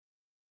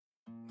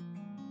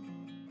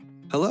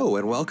Hello,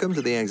 and welcome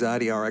to the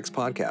Anxiety RX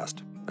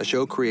podcast, a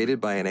show created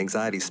by an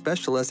anxiety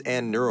specialist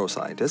and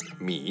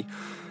neuroscientist, me,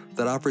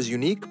 that offers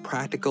unique,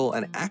 practical,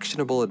 and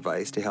actionable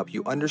advice to help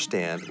you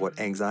understand what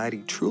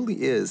anxiety truly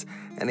is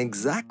and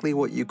exactly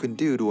what you can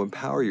do to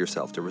empower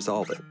yourself to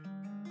resolve it.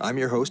 I'm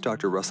your host,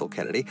 Dr. Russell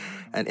Kennedy,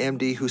 an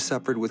MD who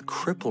suffered with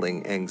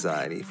crippling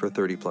anxiety for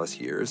 30 plus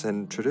years,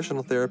 and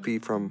traditional therapy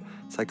from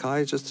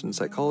psychiatrists and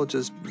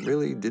psychologists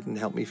really didn't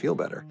help me feel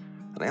better.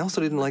 And I also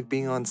didn't like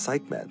being on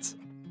psych meds.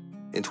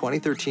 In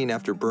 2013,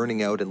 after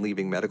burning out and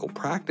leaving medical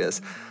practice,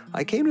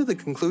 I came to the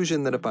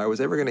conclusion that if I was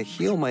ever going to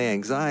heal my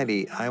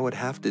anxiety, I would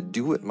have to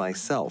do it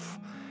myself.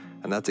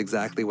 And that's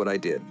exactly what I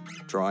did,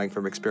 drawing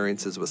from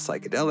experiences with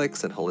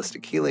psychedelics and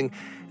holistic healing,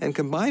 and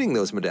combining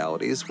those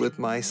modalities with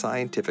my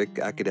scientific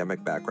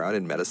academic background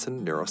in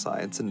medicine,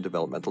 neuroscience, and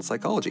developmental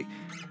psychology.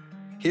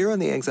 Here on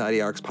the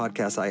Anxiety RX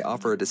podcast, I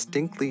offer a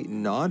distinctly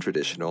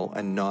non-traditional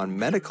and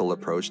non-medical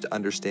approach to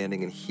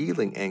understanding and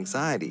healing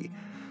anxiety.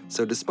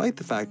 So despite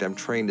the fact I'm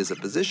trained as a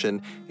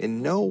physician,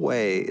 in no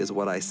way is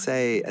what I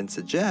say and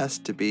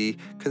suggest to be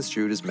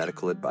construed as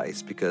medical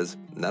advice, because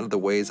none of the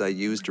ways I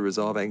use to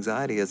resolve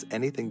anxiety has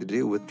anything to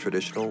do with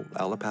traditional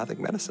allopathic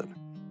medicine.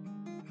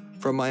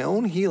 From my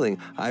own healing,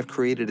 I've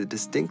created a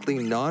distinctly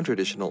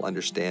non-traditional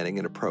understanding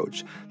and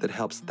approach that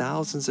helps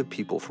thousands of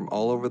people from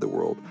all over the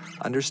world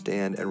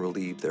understand and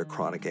relieve their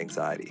chronic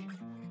anxiety.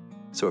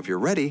 So if you're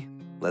ready,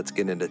 let's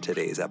get into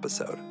today's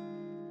episode.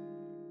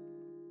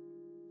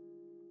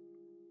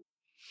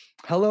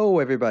 Hello,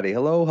 everybody.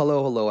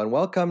 Hello, and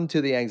welcome to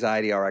the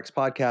Anxiety RX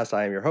podcast.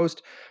 I am your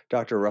host,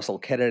 Dr. Russell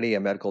Kennedy, a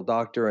medical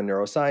doctor and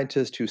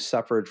neuroscientist who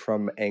suffered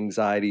from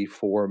anxiety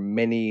for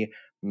many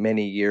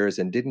years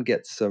and didn't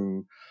get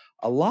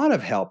a lot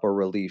of help or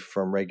relief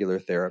from regular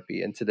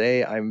therapy. And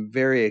today I'm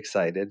very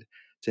excited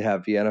to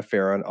have Vienna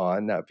Farron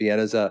on. Now,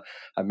 Vienna's a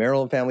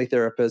Maryland family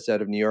therapist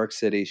out of New York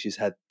City. She's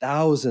had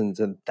thousands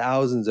and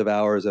thousands of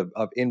hours of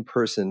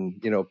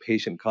in-person,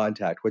 patient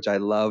contact, which I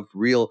love.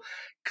 Real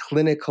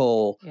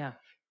clinical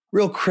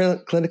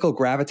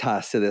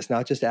gravitas to this,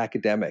 not just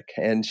academic.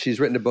 And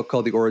she's written a book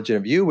called The Origin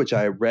of You, which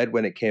I read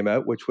when it came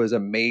out, which was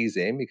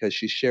amazing because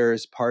she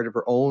shares part of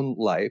her own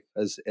life,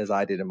 as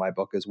I did in my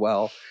book as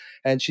well.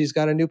 And she's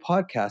got a new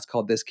podcast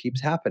called This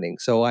Keeps Happening.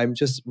 So I'm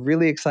just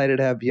really excited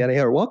to have Vienna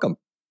here. Welcome.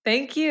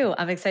 Thank you.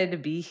 I'm excited to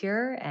be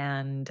here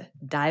and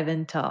dive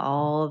into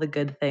all the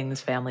good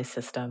things, family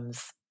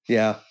systems.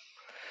 Yeah,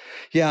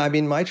 I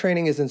mean, my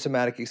training is in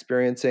somatic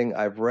experiencing.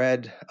 I've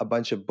read a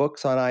bunch of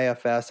books on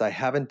IFS. I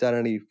haven't done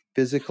any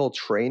physical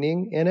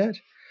training in it.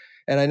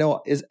 And I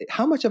know,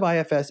 how much of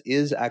IFS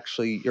is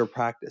actually your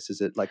practice? Is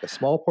it like a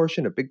small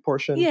portion, a big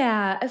portion?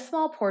 Yeah, a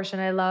small portion.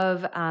 I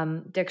love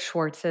Dick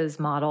Schwartz's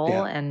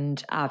model,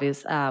 and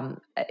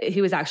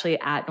he was actually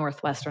at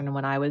Northwestern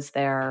when I was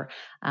there.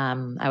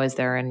 I was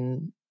there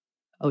in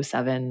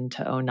 2007 to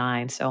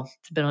 2009, so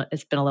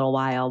it's been a little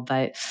while,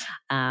 but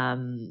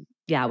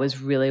it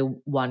was really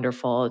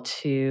wonderful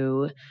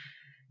to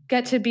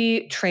get to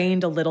be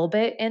trained a little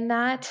bit in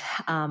that.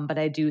 But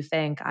I do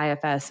think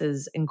IFS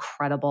is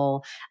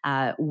incredible.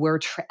 At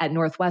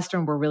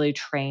Northwestern, we're really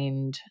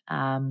trained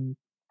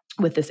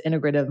with this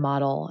integrative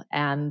model,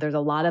 and there's a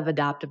lot of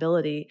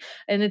adaptability.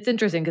 And it's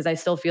interesting because I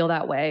still feel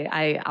that way.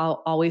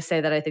 I'll always say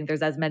that I think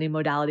there's as many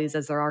modalities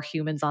as there are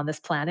humans on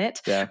this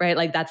planet, right?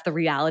 Like that's the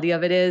reality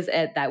of it, is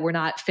that we're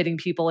not fitting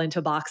people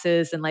into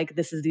boxes and like,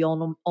 this is the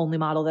only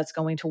model that's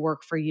going to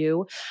work for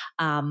you.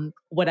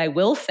 What I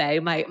will say,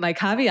 my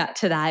caveat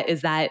to that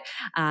is that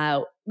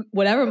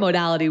whatever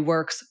modality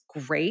works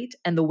great,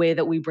 and the way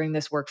that we bring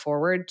this work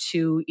forward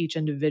to each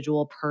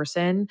individual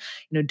person,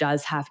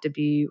 does have to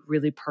be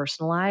really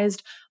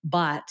personalized.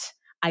 But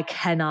I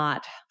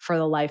cannot, for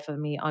the life of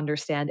me,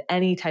 understand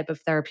any type of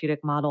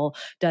therapeutic model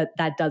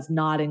that does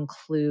not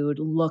include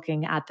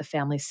looking at the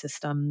family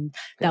system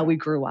that we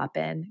grew up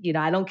in.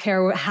 I don't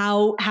care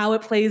how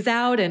it plays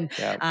out and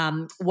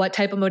what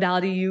type of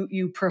modality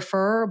you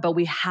prefer, but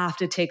we have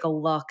to take a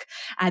look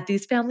at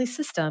these family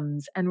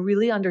systems and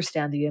really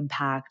understand the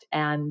impact.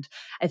 And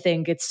I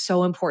think it's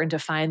so important to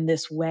find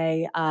this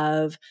way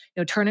of,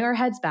 turning our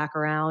heads back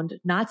around,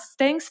 not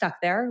staying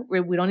stuck there.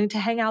 We don't need to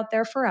hang out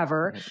there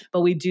forever, but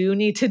we do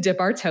need to dip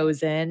our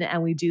toes in,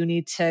 and we do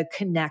need to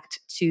connect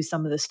to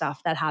some of the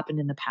stuff that happened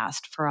in the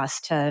past for us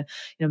to,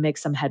 make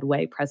some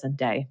headway present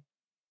day.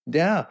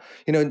 Yeah.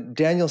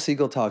 Daniel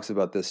Siegel talks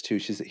about this too.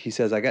 He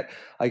says, I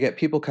get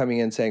people coming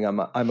in saying, I'm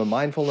a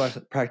mindfulness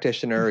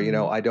practitioner.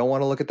 Mm-hmm. I don't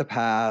want to look at the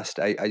past.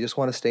 I just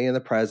want to stay in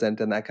the present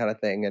and that kind of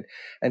thing.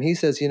 And he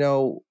says,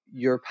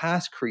 your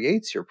past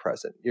creates your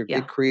present.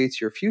 It creates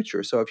your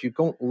future. So if you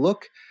don't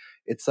look,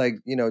 it's like,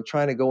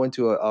 trying to go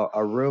into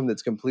a room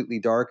that's completely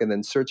dark and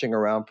then searching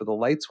around for the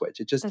light switch.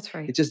 That's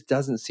right. It just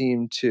doesn't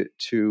seem to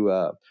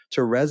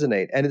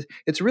resonate. And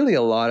it's really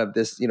a lot of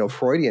this,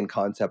 Freudian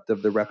concept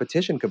of the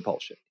repetition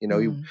compulsion.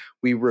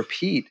 We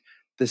repeat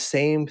the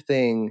same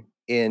thing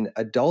in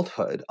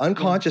adulthood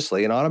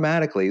unconsciously and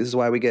automatically. This is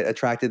why we get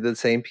attracted to the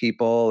same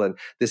people, and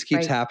this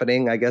keeps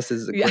happening, I guess,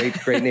 is a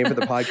great name for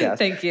the podcast.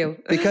 Thank you.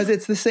 Because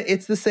it's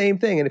the same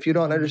thing. And if you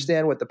don't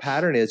understand what the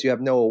pattern is, you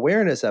have no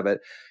awareness of it.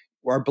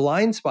 Our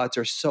blind spots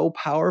are so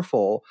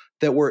powerful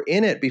that we're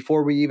in it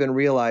before we even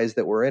realize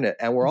that we're in it.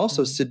 And we're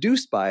also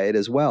seduced by it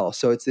as well.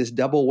 So it's this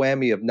double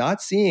whammy of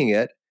not seeing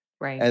it,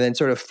 right, and then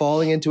sort of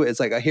falling into it. It's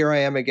like, here I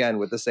am again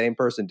with the same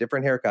person,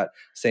 different haircut,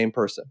 same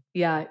person.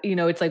 Yeah.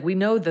 It's like, we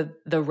know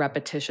the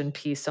repetition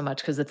piece so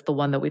much because it's the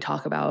one that we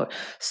talk about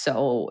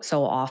so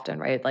often,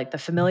 right? Like the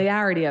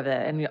familiarity of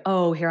it.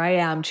 And here I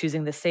am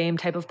choosing the same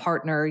type of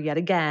partner yet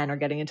again, or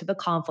getting into the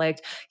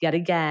conflict yet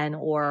again,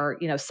 or,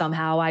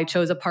 somehow I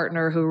chose a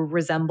partner who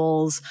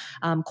resembles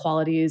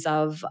qualities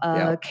of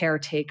a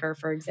caretaker,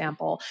 for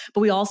example.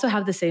 But we also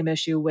have the same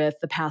issue with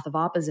the path of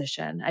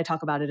opposition. I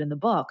talk about it in the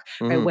book,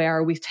 right?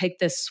 Where we take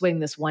this swing,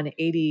 this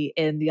 180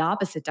 in the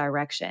opposite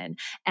direction.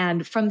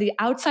 And from the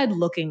outside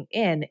looking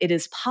in, it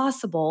is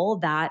possible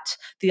that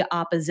the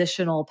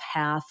oppositional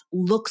path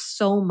looks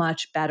so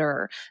much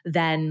better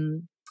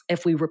than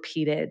if we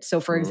repeated.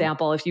 So for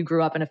example, if you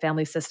grew up in a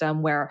family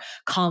system where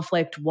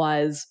conflict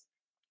was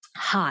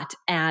hot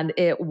and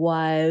it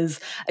was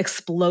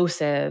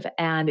explosive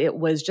and it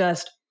was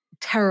just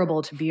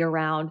terrible to be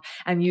around,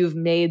 and you've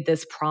made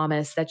this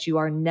promise that you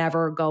are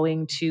never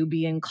going to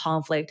be in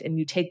conflict, and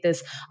you take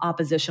this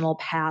oppositional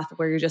path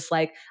where you're just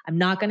like, I'm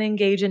not going to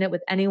engage in it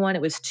with anyone.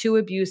 It was too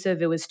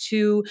abusive. It was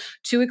too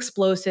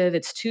explosive.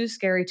 It's too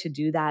scary to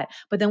do that.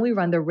 But then we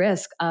run the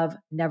risk of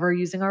never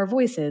using our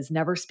voices,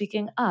 never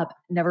speaking up,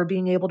 never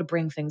being able to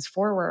bring things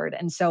forward.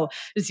 And so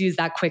just use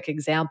that quick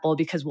example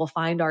because we'll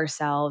find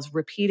ourselves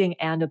repeating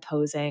and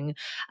opposing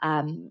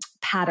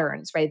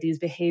patterns, right? These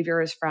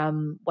behaviors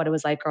from what it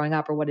was like growing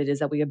up, or what it is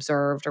that we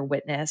observed or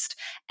witnessed,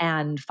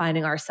 and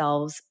finding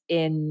ourselves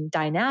in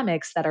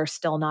dynamics that are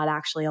still not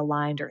actually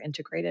aligned or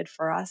integrated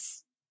for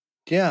us.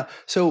 Yeah.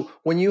 So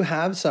when you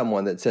have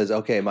someone that says,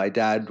 okay, my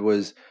dad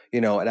was,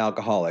 an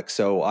alcoholic,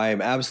 so I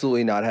am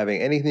absolutely not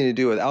having anything to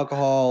do with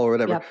alcohol or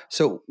whatever. Yep.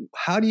 So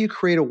how do you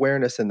create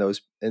awareness in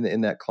those,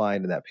 in that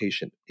client and that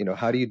patient?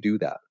 How do you do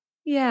that?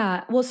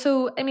 Yeah. Well,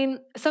 so,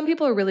 some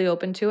people are really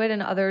open to it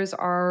and others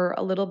are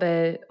a little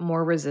bit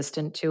more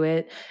resistant to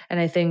it. And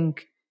I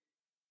think,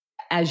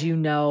 as you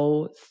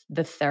know,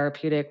 the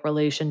therapeutic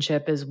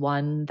relationship is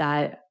one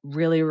that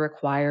really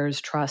requires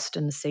trust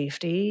and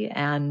safety.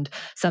 And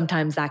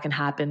sometimes that can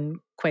happen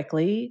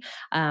quickly.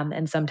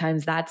 And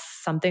sometimes that's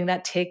something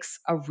that takes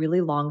a really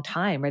long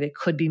time, right? It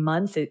could be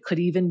months, it could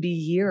even be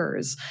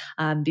years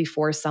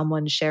before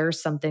someone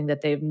shares something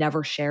that they've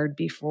never shared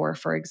before,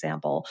 for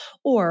example.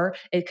 Or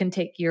it can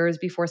take years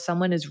before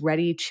someone is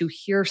ready to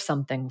hear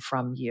something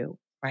from you.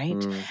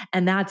 Right.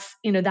 And that's,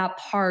 that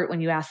part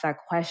when you ask that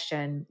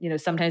question,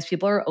 sometimes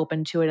people are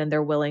open to it and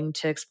they're willing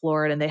to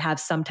explore it, and they have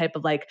some type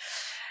of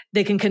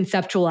they can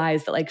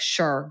conceptualize that,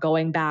 sure,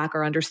 going back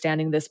or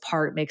understanding this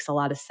part makes a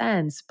lot of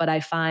sense. But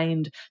I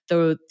find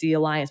the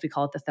alliance, we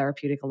call it the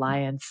therapeutic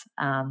alliance,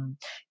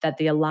 that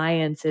the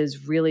alliance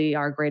is really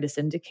our greatest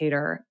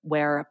indicator,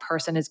 where a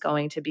person is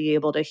going to be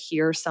able to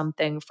hear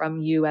something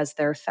from you as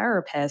their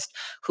therapist,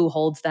 who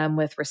holds them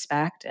with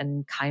respect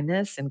and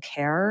kindness and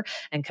care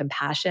and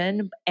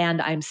compassion.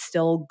 And I'm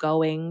still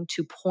going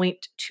to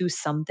point to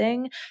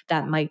something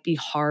that might be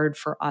hard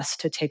for us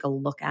to take a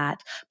look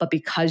at, but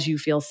because you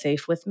feel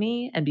safe with me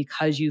and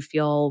because you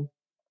feel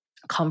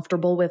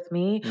comfortable with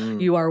me,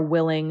 you are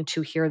willing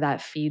to hear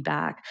that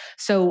feedback.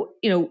 So,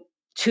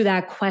 to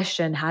that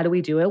question, how do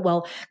we do it?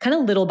 Well, kind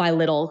of little by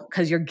little,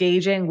 because you're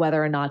gauging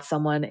whether or not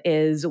someone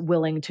is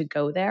willing to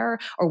go there,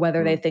 or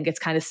whether they think it's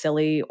kind of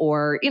silly.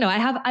 Or,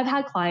 I've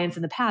had clients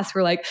in the past who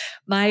are like,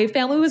 my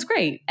family was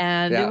great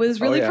and it was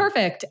really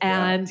perfect.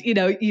 And,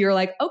 you're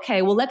like,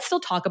 okay, well, let's still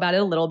talk about it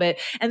a little bit.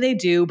 And they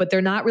do, but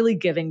they're not really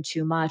giving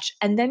too much.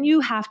 And then you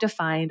have to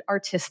find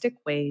artistic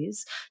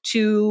ways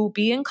to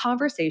be in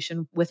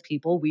conversation with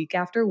people week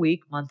after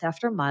week, month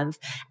after month,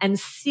 and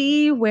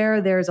see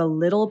where there's a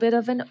little bit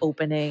of an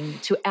opening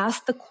to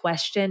ask the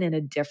question in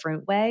a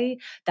different way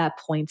that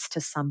points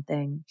to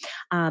something.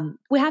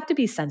 We have to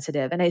be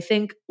sensitive. And I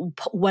think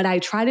what I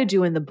try to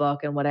do in the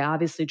book, and what I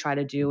obviously try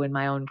to do in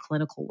my own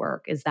clinical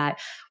work, is that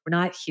we're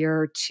not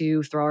here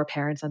to throw our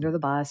parents under the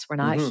bus. We're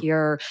not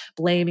here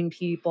blaming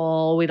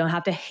people. We don't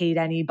have to hate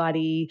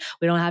anybody.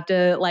 We don't have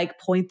to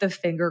point the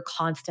finger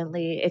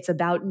constantly. It's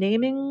about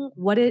naming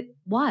what it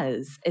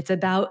was. It's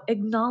about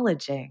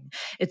acknowledging.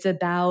 It's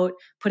about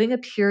putting a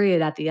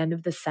period at the end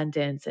of the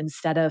sentence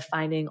instead of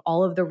finding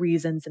all of the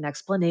reasons and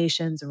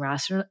explanations and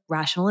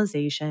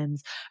rationalizations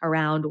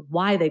around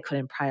why they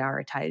couldn't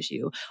prioritize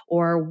you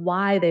or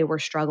why they were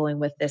struggling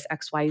with this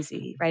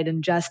XYZ, right?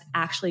 And just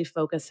actually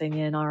focusing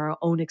in on our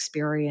own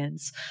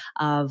experience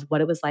of what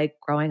it was like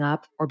growing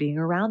up or being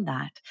around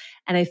that.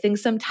 And I think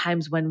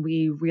sometimes when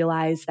we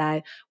realize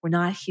that we're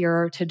not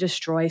here to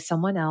destroy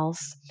someone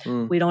else,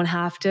 we don't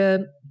have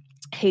to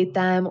hate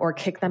them or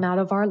kick them out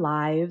of our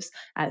lives.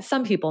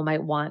 Some people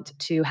might want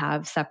to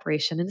have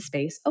separation in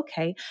space.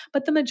 Okay.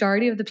 But the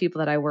majority of the people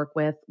that I work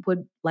with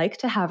would like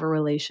to have a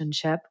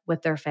relationship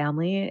with their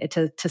family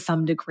to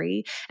some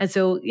degree. And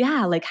so,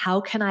 yeah, like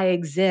how can I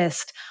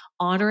exist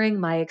honoring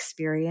my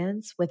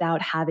experience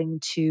without having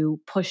to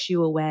push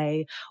you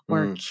away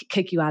or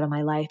kick you out of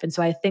my life? And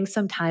so I think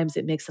sometimes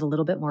it makes it a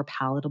little bit more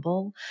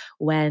palatable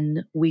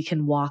when we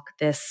can walk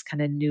this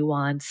kind of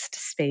nuanced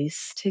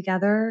space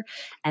together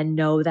and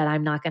know that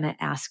I'm not going to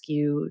ask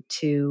you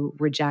to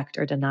reject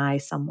or deny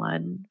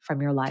someone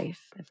from your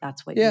life if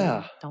that's what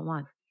you don't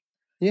want.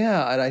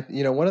 Yeah.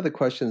 And one of the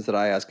questions that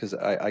I ask, because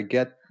I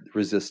get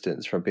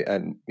resistance from people,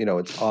 and,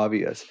 it's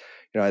obvious.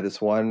 I had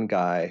this one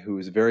guy who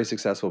was a very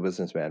successful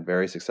businessman,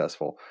 very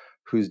successful,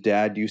 whose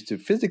dad used to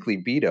physically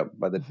beat him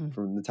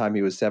from the time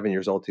he was 7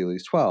 years old till he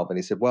was 12. And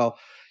he said, well,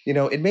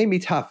 it made me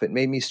tough. It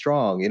made me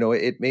strong.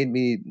 It made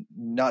me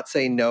not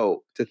say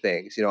no to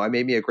things. I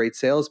made me a great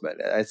salesman.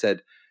 And I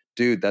said,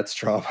 dude, that's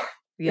trauma.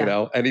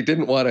 Yeah. And he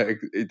didn't want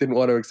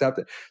to accept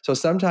it. So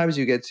sometimes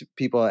you get to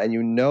people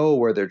and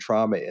where their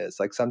trauma is.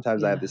 Like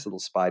sometimes I have this little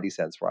spidey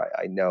sense where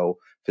I know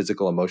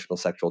physical, emotional,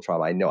 sexual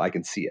trauma. I know I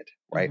can see it,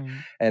 right? Mm-hmm.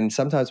 And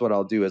sometimes what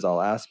I'll do is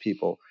I'll ask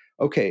people,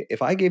 okay,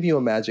 if I gave you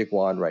a magic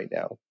wand right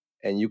now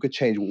and you could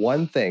change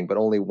one thing, but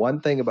only one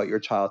thing about your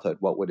childhood,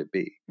 what would it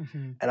be?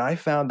 Mm-hmm. And I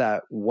found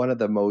that one of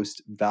the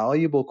most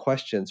valuable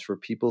questions for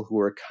people who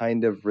are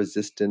kind of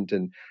resistant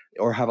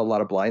or have a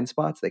lot of blind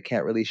spots. They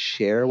can't really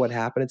share what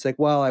happened. It's like,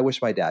 well, I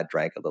wish my dad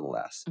drank a little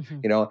less,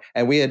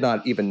 and we had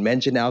not even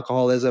mentioned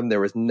alcoholism. There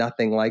was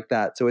nothing like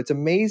that. So it's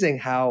amazing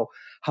how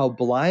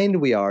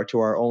blind we are to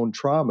our own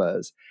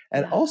traumas,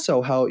 and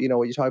also how,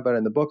 what you talk about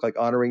in the book, like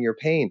honoring your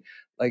pain,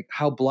 like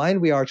how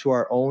blind we are to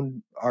our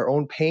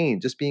own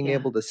pain, just being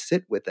able to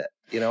sit with it,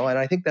 and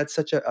I think that's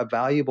such a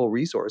valuable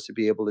resource to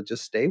be able to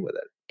just stay with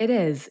it. It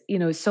is,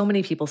 so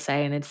many people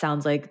say, and it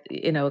sounds like,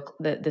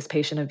 this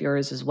patient of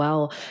yours as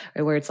well,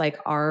 where it's like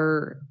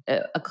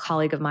a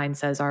colleague of mine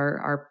says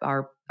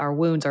our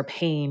wounds, our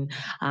pain,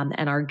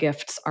 and our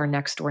gifts are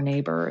next door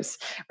neighbors,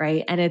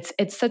 right? And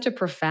it's such a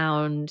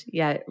profound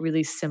yet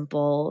really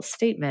simple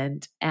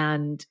statement.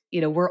 And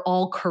we're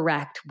all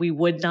correct. We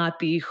would not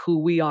be who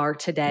we are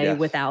today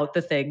without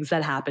the things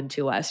that happened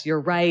to us. You're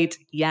right.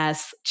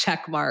 Yes,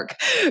 check mark,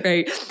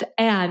 right?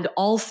 And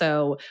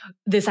also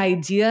this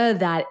idea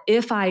that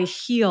if I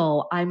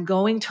heal, I'm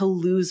going to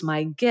lose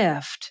my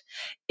gift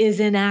is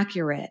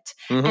inaccurate.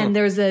 Mm-hmm. And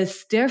there's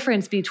this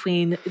difference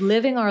between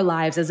living our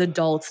lives as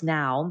adults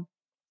now,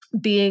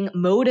 being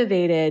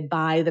motivated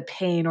by the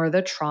pain or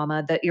the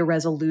trauma, the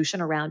irresolution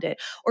around it,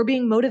 or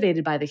being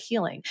motivated by the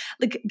healing.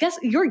 Like, guess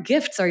your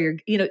gifts are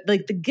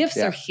the gifts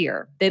are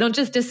here. They don't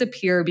just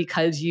disappear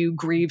because you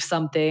grieve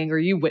something or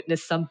you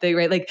witness something,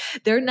 right? Like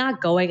they're not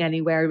going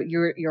anywhere.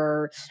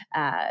 You're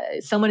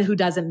someone who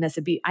doesn't miss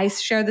a beat. I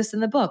share this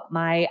in the book.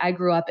 I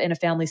grew up in a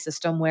family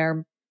system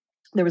where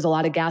there was a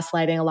lot of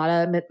gaslighting, a lot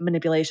of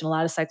manipulation, a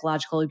lot of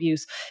psychological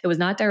abuse. It was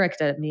not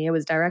directed at me. It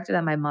was directed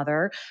at my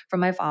mother from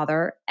my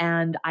father.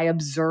 And I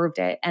observed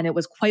it. And it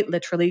was quite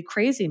literally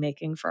crazy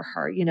making for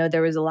her.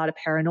 There was a lot of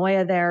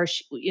paranoia there.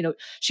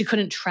 She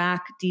couldn't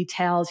track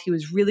details. He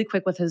was really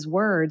quick with his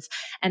words.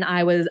 And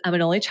I'm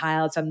an only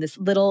child. So I'm this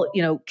little,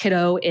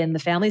 kiddo in the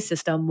family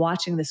system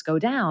watching this go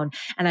down.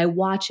 And I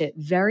watch it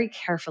very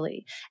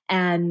carefully.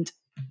 And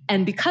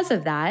because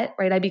of that,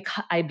 right,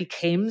 I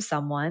became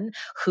someone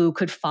who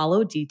could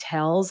follow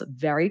details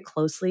very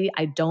closely.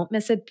 I don't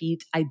miss a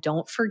beat. I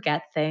don't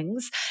forget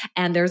things.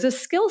 And there's a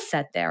skill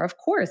set there, of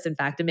course. In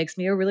fact, it makes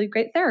me a really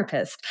great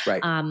therapist.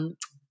 Right.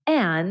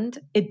 And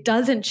it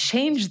doesn't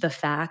change the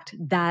fact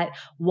that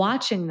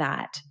watching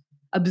that,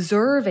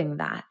 observing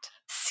that,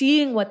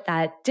 seeing what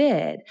that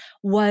did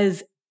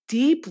was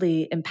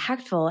deeply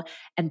impactful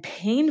and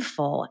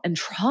painful and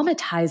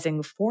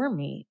traumatizing for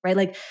me, right?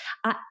 Like,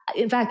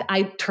 in fact,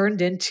 I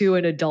turned into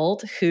an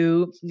adult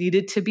who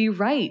needed to be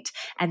right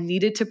and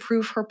needed to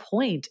prove her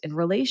point in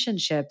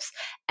relationships.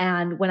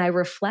 And when I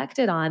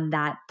reflected on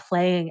that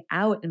playing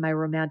out in my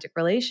romantic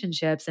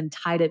relationships and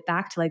tied it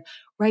back to like,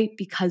 right,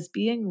 because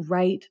being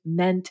right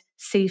meant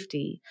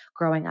safety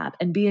growing up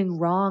and being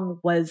wrong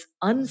was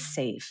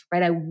unsafe,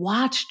 right? I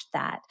watched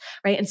that,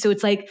 right? And so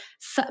it's like,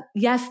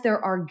 yes,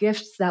 there are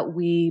gifts that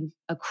we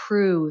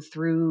accrue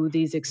through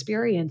these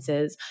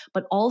experiences,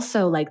 but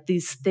also like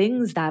these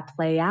things that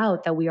play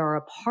out that we are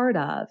a part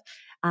of,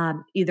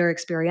 either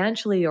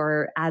experientially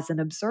or as an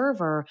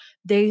observer,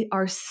 they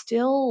are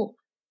still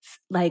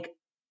like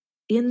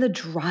in the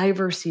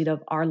driver's seat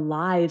of our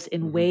lives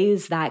in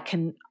ways that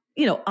can,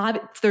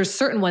 there's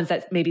certain ones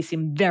that maybe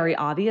seem very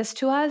obvious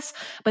to us,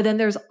 but then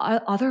there's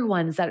other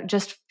ones that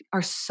just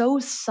are so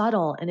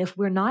subtle. And if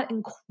we're not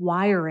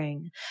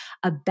inquiring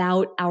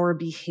about our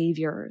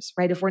behaviors,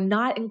 right? If we're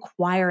not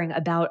inquiring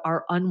about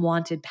our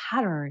unwanted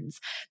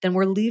patterns, then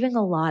we're leaving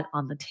a lot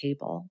on the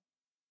table.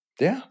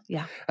 Yeah.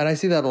 Yeah. And I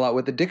see that a lot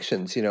with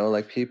addictions,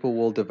 like people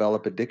will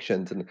develop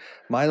addictions. And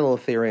my little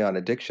theory on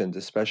addictions,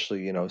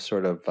 especially,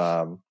 sort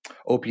of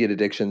opiate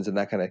addictions and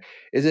that kind of,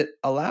 is it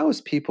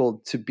allows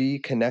people to be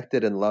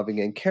connected and loving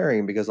and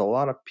caring, because a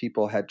lot of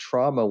people had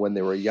trauma when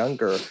they were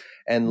younger,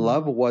 and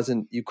love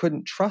wasn't, you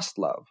couldn't trust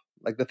love.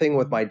 Like the thing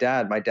with my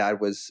dad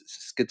was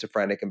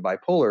schizophrenic and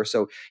bipolar.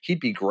 So he'd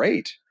be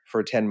great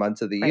for 10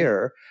 months of the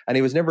year, and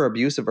he was never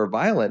abusive or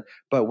violent.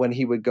 But when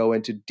he would go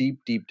into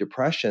deep, deep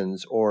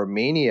depressions or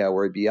mania,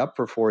 where he'd be up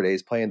for 4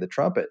 days playing the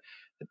trumpet,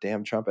 the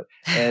damn trumpet.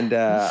 And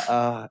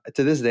to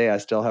this day, I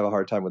still have a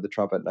hard time with the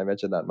trumpet. And I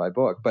mentioned that in my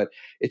book. But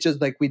it's just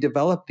like we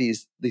develop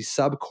these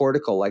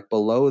subcortical, like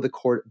below the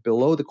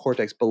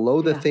cortex,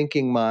 below the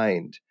thinking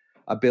mind,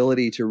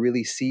 ability to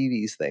really see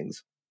these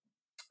things.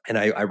 And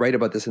I write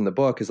about this in the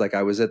book, is like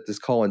I was at this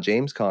Colin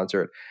James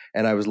concert,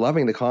 and I was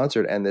loving the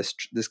concert, and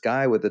this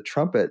guy with the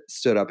trumpet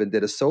stood up and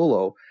did a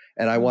solo,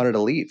 and I wanted to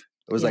leave.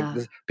 It was like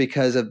this,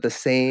 because of the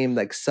same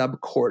like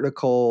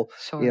subcortical,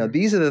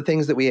 these are the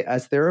things that we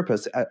as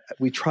therapists,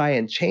 we try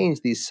and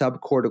change these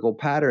subcortical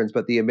patterns,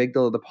 but the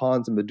amygdala, the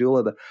pons and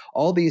medulla,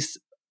 all these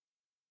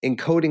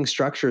encoding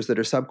structures that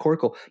are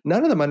subcortical,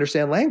 none of them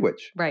understand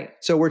language. Right.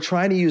 So we're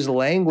trying to use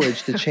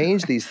language to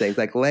change these things.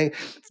 Like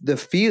the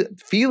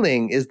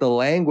feeling is the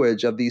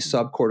language of these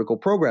subcortical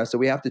programs. So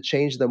we have to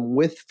change them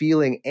with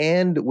feeling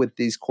and with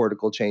these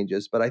cortical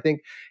changes. But I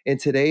think in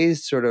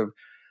today's sort of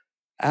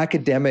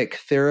academic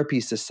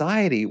therapy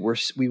society,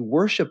 we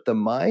worship the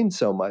mind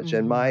so much.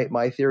 And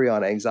my theory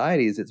on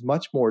anxiety is it's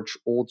much more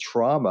old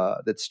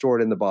trauma that's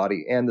stored in the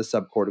body and the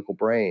subcortical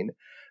brain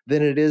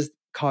than it is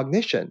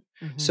cognition.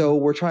 So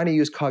we're trying to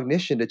use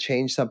cognition to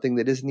change something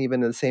that isn't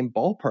even in the same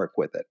ballpark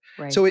with it.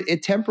 Right. So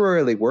it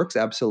temporarily works,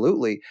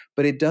 absolutely,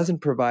 but it doesn't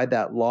provide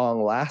that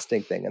long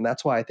lasting thing. And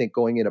that's why I think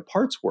going into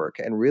parts work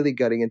and really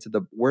getting into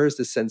where's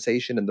the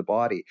sensation in the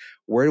body?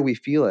 Where do we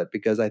feel it?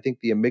 Because I think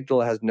the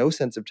amygdala has no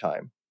sense of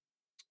time.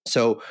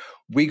 So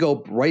we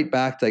go right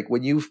back to like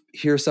when you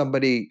hear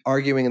somebody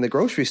arguing in the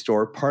grocery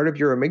store, part of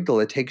your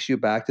amygdala takes you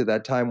back to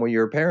that time when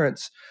your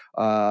parents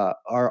are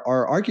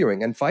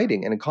arguing and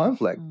fighting and in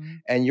conflict,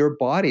 and your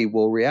body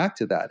will react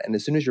to that. And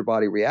as soon as your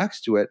body reacts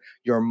to it,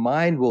 your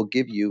mind will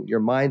give you, your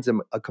mind's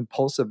a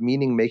compulsive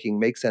meaning-making,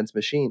 make sense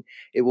machine.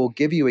 It will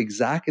give you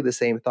exactly the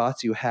same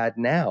thoughts you had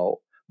now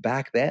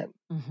back then.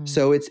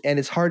 So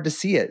it's hard to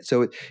see it.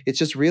 So it's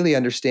just really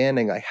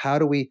understanding like how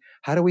do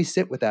we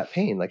sit with that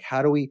pain? Like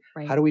how do we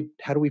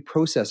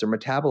process or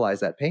metabolize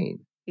that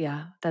pain?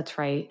 Yeah, that's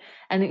right.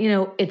 And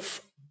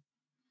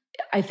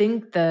I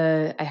think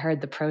I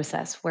heard the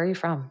process. Where are you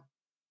from?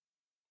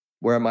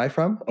 Where am I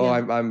from? Yeah. Oh,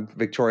 I'm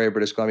Victoria,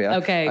 British Columbia.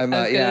 Okay, I was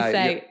going to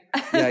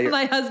say,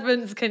 my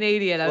husband's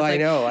Canadian. I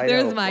know.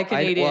 There's my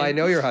Canadian. I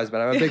know your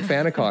husband. I'm a big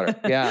fan of Connor.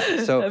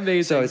 Yeah. So,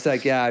 amazing. So it's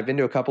like, I've been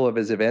to a couple of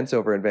his events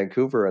over in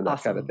Vancouver and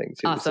that kind of thing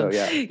too. Awesome.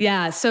 So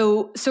yeah.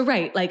 So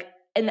right. Like,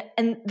 and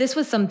this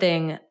was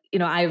something,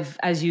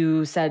 as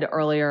you said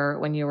earlier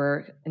when you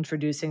were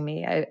introducing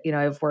me,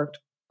 I've worked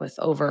with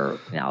over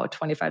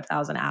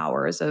 25,000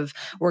 hours of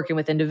working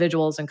with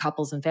individuals and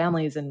couples and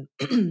families. And,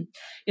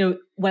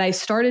 what I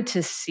started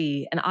to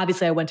see, and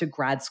obviously I went to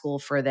grad school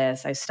for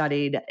this, I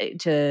studied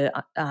to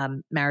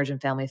marriage and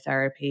family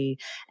therapy,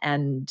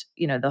 and,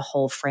 the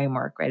whole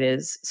framework, right,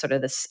 is sort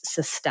of this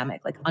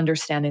systemic, like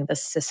understanding the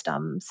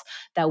systems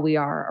that we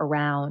are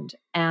around.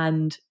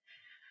 And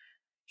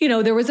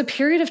there was a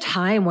period of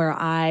time where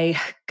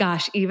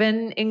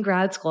even in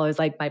grad school, I was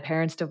like, my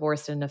parents'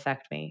 divorce didn't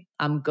affect me.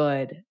 I'm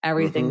good.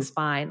 Everything's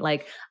fine.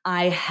 Like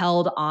I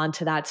held on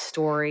to that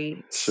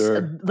story.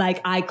 Sure.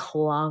 Like I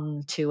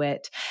clung to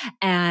it.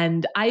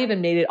 And I even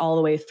made it all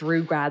the way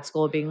through grad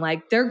school being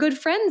like, they're good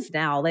friends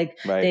now. Like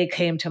They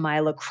came to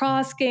my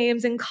lacrosse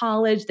games in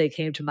college. They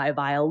came to my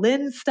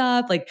violin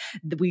stuff. Like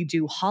we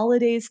do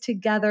holidays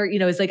together.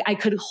 It's like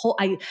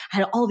I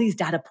had all these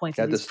data points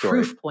and these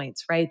proof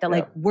points, right? That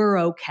like we're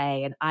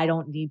okay and I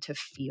don't need to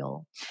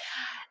feel.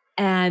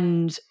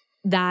 And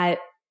that,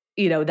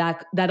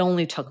 that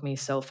only took me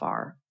so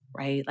far,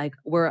 right? Like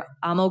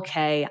I'm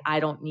okay. I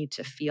don't need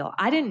to feel.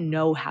 I didn't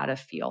know how to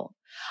feel.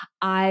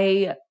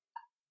 I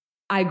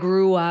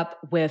grew up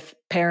with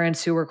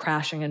parents who were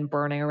crashing and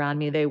burning around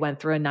me. They went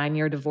through a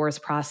 9-year divorce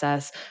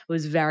process. It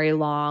was very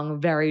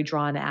long, very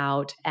drawn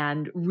out,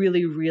 and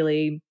really,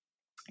 really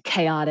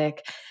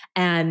chaotic.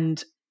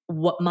 And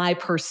what my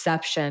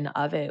perception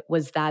of it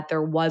was that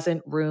there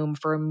wasn't room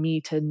for me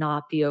to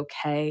not be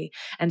okay.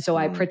 And so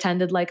I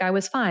pretended like I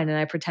was fine, and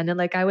I pretended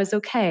like I was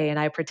okay. And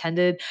I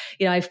pretended,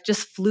 I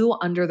just flew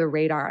under the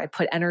radar. I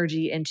put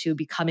energy into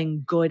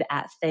becoming good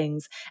at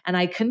things. And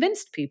I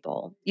convinced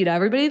people,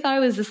 everybody thought I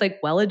was this like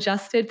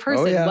well-adjusted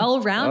person,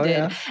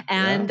 well-rounded.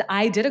 And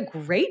I did a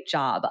great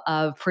job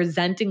of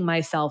presenting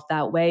myself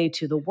that way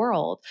to the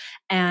world.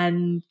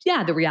 And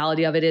the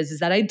reality of it is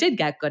that I did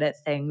get good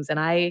at things. And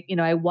I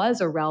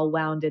was a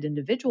well-wounded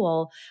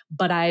individual,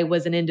 but I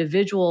was an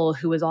individual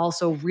who was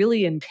also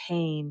really in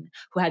pain,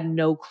 who had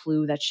no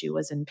clue that she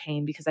was in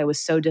pain because I was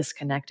so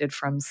disconnected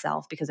from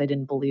self because I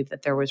didn't believe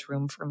that there was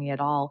room for me at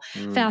all.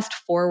 Fast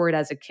forward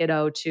as a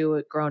kiddo to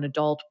a grown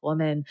adult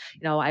woman,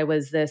 I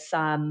was this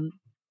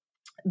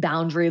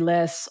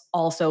boundaryless,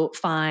 also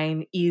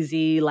fine,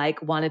 easy,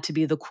 like wanted to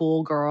be the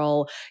cool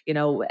girl,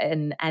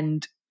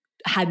 and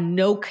had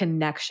no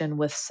connection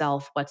with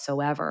self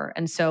whatsoever.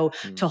 And so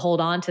to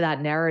hold on to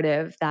that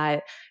narrative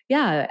that,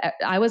 yeah,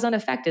 I was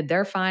unaffected.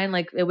 They're fine.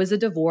 Like it was a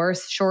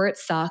divorce. Sure, it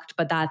sucked,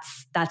 but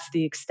that's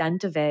the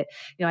extent of it.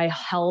 I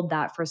held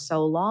that for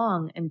so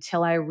long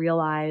until I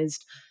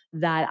realized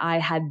that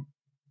I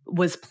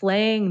was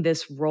playing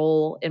this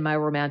role in my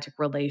romantic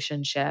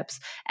relationships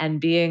and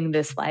being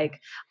this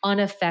like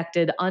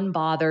unaffected,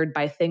 unbothered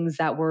by things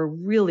that were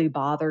really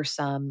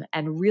bothersome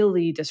and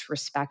really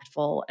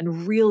disrespectful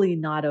and really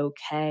not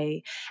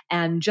okay.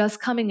 And just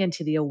coming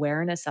into the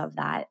awareness of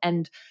that.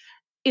 And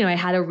I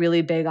had a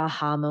really big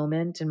aha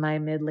moment in my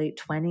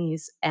late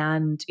 20s.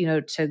 And,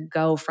 to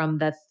go from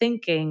the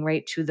thinking,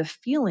 right, to the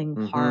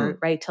feeling part,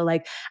 right, to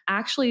like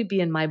actually be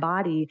in my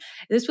body,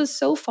 this was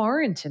so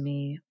foreign to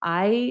me.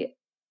 I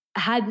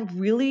had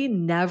really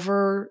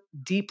never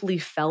deeply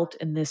felt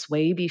in this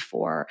way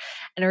before.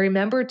 And I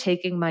remember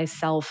taking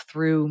myself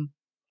through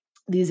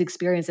these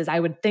experiences. I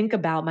would think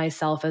about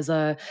myself as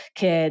a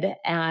kid,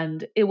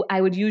 and I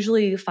would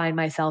usually find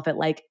myself at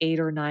like 8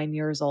 or 9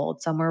 years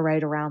old, somewhere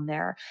right around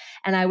there.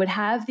 And I would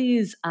have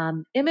these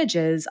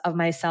images of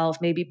myself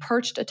maybe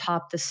perched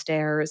atop the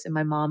stairs in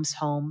my mom's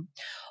home,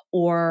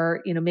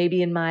 or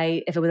maybe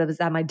if it was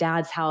at my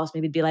dad's house,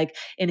 maybe it'd be like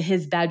in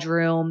his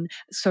bedroom,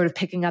 sort of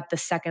picking up the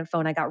second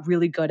phone. I got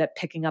really good at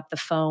picking up the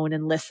phone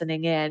and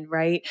listening in,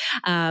 right?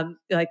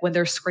 Like when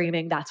they're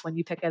screaming, that's when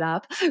you pick it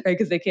up, right?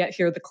 Because they can't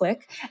hear the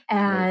click.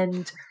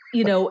 And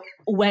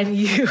when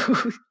you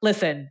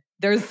listen,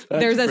 there's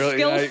a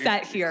skill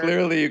set here.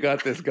 Clearly, you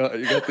got this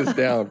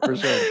down for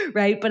sure,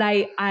 right? But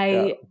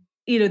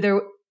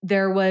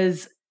there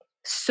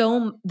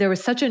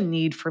was such a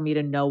need for me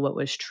to know what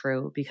was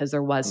true because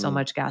there was so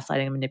much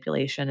gaslighting and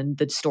manipulation, and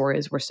the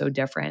stories were so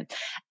different.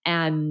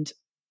 And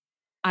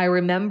I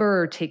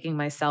remember taking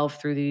myself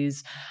through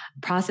these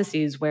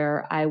processes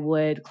where I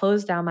would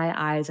close down my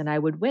eyes and I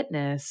would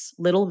witness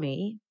little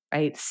me,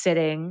 right,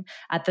 sitting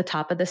at the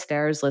top of the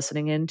stairs,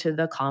 listening into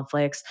the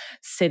conflicts,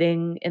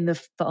 sitting in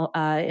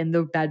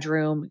the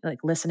bedroom, like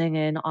listening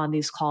in on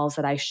these calls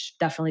that I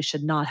definitely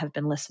should not have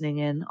been listening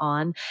in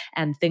on,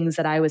 and things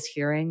that I was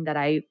hearing that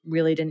I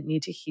really didn't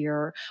need to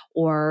hear,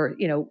 or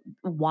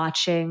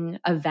watching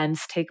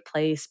events take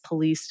place.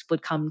 Police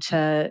would come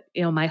to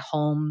my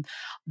home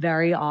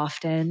very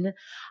often,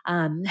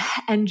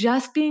 and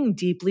just being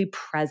deeply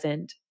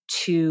present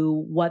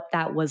to what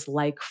that was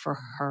like for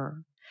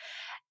her.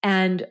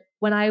 And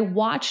when I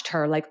watched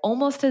her, like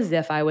almost as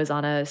if I was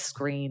on a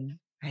screen,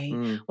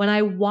 right? When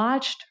I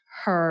watched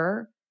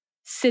her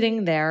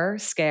sitting there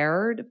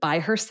scared by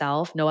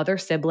herself, no other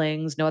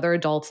siblings, no other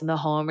adults in the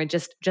home, or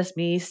just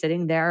me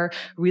sitting there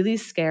really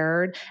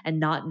scared and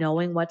not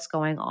knowing what's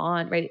going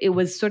on, right? It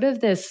was sort of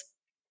this,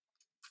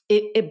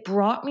 it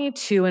brought me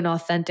to an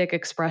authentic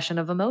expression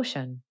of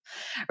emotion,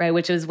 right?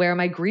 Which is where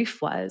my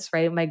grief was,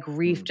 right? My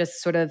grief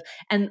just sort of,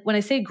 and when I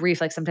say grief,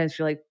 like sometimes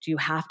you're like, do you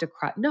have to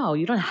cry? No,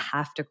 you don't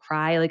have to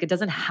cry. Like it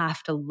doesn't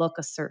have to look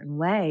a certain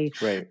way.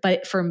 Right.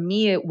 But for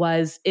me,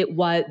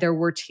 there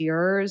were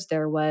tears,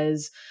 there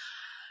was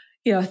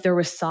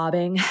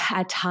sobbing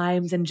at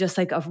times, and just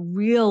like a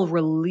real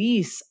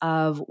release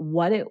of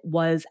what it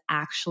was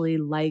actually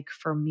like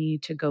for me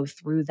to go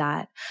through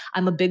that.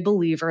 I'm a big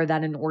believer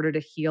that in order to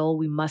heal,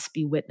 we must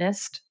be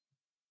witnessed.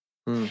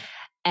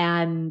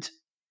 And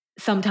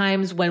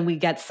sometimes when we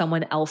get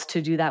someone else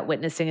to do that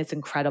witnessing, it's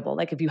incredible.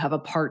 Like if you have a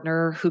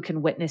partner who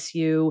can witness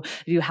you,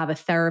 if you have a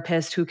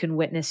therapist who can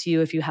witness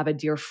you, if you have a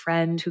dear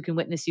friend who can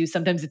witness you,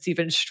 sometimes it's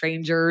even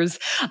strangers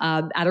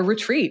at a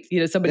retreat,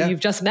 somebody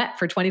you've just met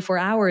for 24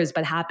 hours,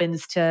 but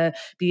happens to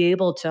be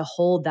able to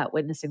hold that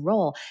witnessing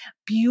role.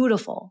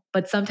 Beautiful.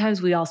 But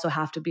sometimes we also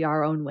have to be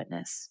our own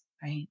witness,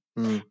 right?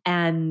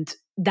 And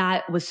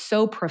that was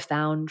so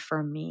profound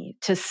for me,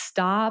 to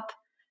stop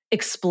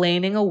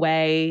explaining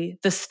away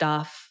the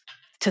stuff,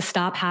 to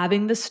stop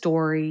having the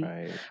story,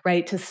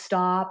 right? To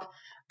stop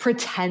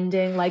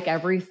pretending like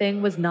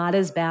everything was not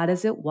as bad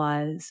as it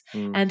was,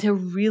 and to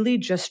really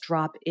just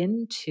drop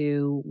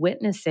into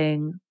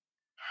witnessing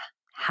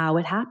how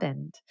it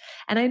happened.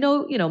 And I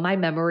know, my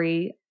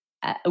memory,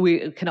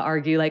 we can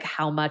argue like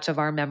how much of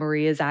our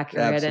memory is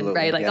accurate. Absolutely, and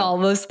right, like all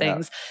those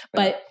things,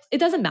 but it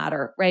doesn't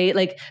matter, right?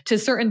 Like to a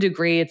certain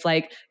degree, it's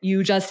like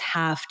you just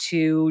have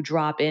to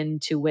drop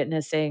into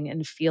witnessing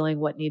and feeling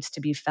what needs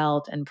to be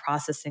felt and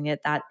processing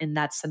it that in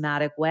that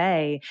somatic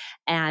way,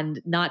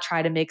 and not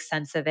try to make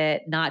sense of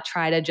it, not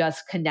try to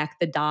just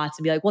connect the dots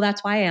and be like, well,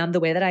 that's why I am the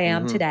way that I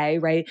am today,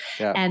 right?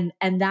 And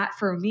that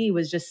for me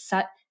was just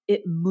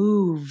it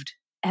moved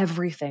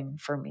everything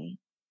for me,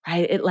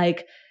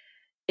 right?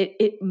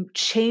 It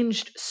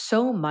changed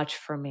so much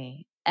for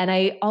me. And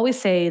I always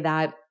say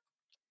that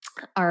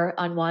our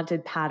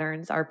unwanted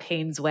patterns, our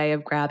pain's way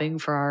of grabbing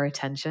for our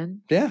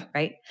attention. Yeah.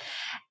 Right.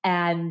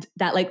 And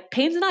that like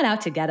pain's not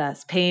out to get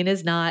us. Pain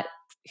is not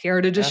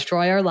here to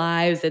destroy our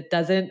lives. It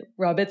doesn't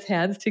rub its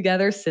hands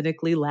together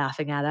cynically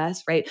laughing at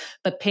us. Right.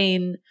 But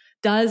pain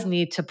does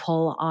need to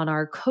pull on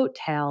our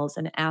coattails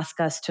and ask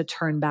us to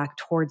turn back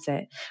towards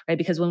it. Right.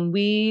 Because when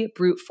we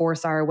brute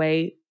force our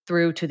way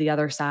through to the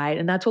other side,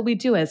 and that's what we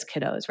do as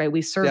kiddos, right?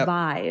 We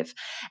survive.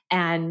 Yep.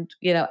 And,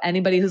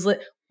 anybody who's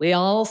we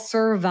all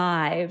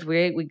survived.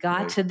 We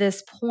got to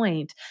this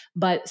point,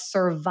 but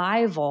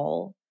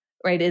survival,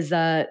 right, there's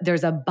a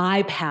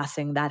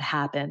bypassing that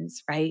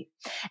happens, right?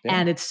 Yeah.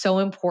 And it's so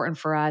important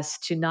for us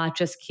to not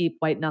just keep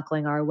white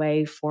knuckling our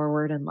way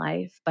forward in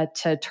life, but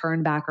to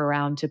turn back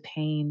around to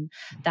pain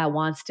that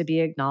wants to be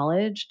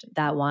acknowledged,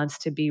 that wants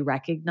to be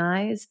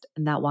recognized,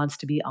 and that wants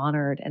to be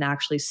honored, and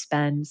actually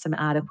spend some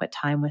adequate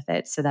time with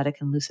it so that it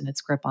can loosen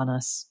its grip on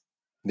us.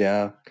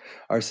 Yeah.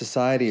 Our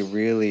society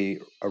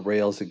really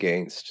rails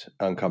against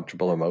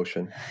uncomfortable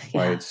emotion,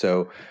 right? Yeah.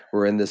 So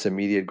we're in this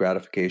immediate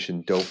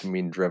gratification,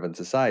 dopamine-driven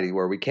society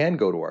where we can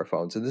go to our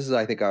phones. And this is,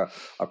 I think, our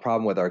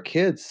problem with our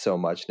kids so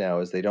much now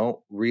is they don't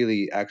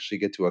really actually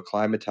get to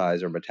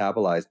acclimatize or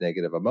metabolize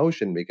negative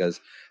emotion, because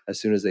as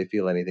soon as they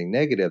feel anything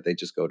negative, they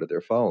just go to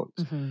their phones.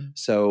 Mm-hmm.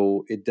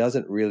 So it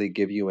doesn't really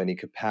give you any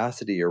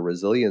capacity or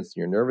resilience in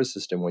your nervous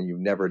system when you've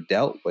never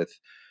dealt with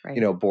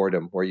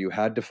boredom, where you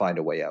had to find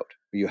a way out.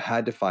 You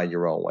had to find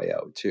your own way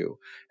out too.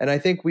 And I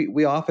think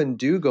we often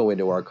do go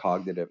into our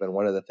cognitive. And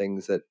one of the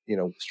things that,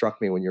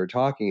 struck me when you were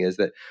talking is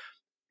that,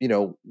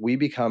 we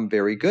become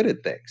very good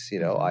at things.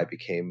 Mm-hmm. I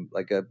became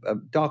like a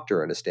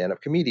doctor and a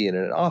stand-up comedian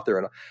and an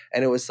author.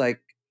 And it was like,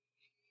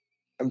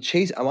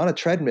 I'm on a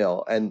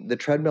treadmill and the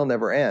treadmill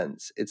never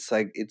ends. It's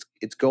like,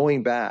 it's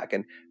going back.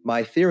 And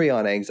my theory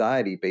on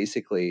anxiety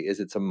basically is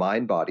it's a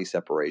mind-body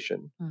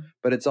separation,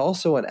 but it's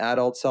also an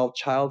adult self,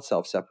 child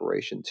self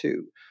separation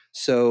too.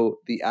 So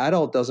the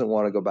adult doesn't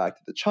want to go back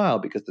to the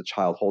child because the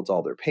child holds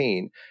all their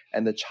pain.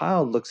 And the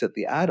child looks at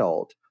the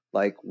adult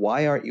like,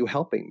 why aren't you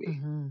helping me?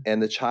 Mm-hmm.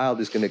 And the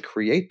child is going to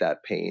create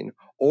that pain,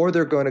 or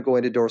they're going to go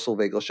into dorsal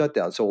vagal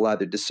shutdown. So we'll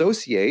either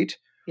dissociate,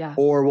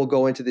 or we'll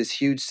go into this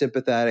huge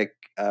sympathetic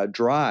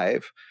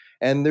drive.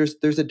 And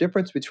there's a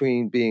difference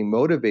between being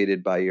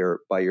motivated by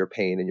your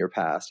pain in your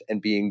past and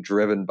being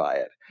driven by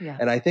it. Yeah.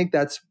 And I think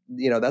that's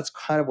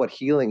kind of what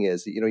healing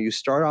is. You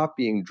start off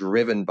being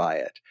driven by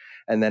it.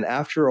 And then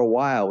after a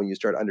while, when you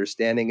start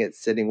understanding it,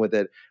 sitting with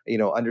it,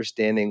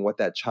 understanding what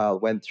that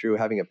child went through,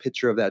 having a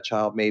picture of that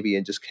child maybe,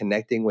 and just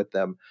connecting with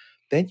them,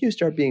 then you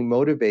start being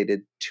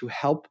motivated to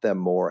help them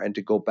more and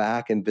to go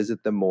back and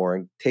visit them more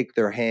and take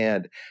their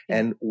hand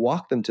and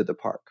walk them to the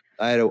park.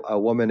 I had a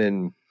woman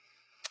in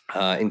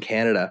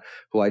Canada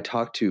who I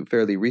talked to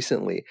fairly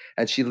recently,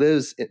 and she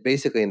lives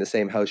basically in the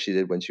same house she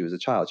did when she was a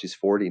child. She's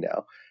 40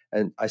 now.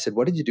 And I said,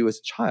 what did you do as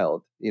a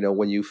child,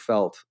 when you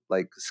felt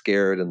like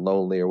scared and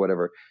lonely or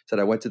whatever? She said,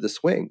 I went to the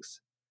swings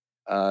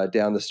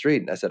down the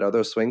street. And I said, are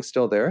those swings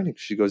still there? And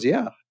she goes,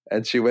 yeah.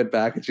 And she went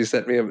back and she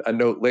sent me a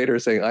note later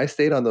saying, I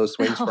stayed on those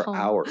swings for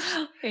hours.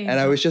 And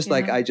I was just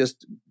like, I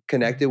just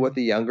connected with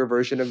the younger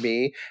version of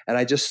me, and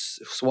I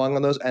just swung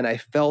on those, and I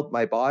felt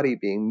my body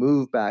being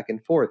moved back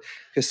and forth.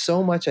 Because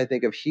so much, I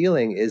think, of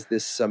healing is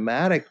this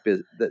somatic,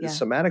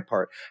 somatic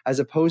part, as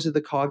opposed to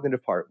the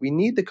cognitive part. We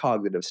need the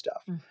cognitive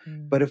stuff.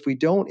 Mm-hmm. But if we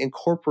don't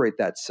incorporate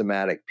that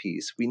somatic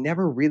piece, we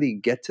never really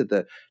get to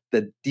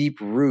the deep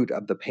root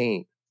of the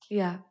pain.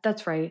 Yeah,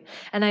 that's right.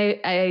 And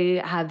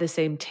I have the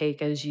same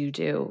take as you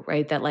do,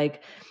 right? That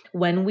like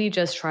when we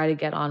just try to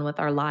get on with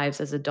our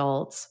lives as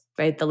adults,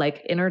 right? The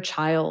like inner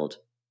child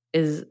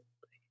is,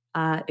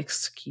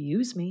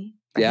 excuse me.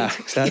 Right? Yeah,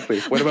 exactly.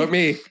 What about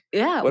me?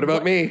 Yeah. What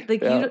about me?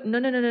 Like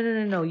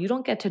no. You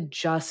don't get to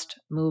just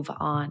move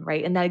on,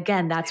 right? And that,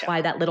 again, that's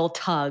why that little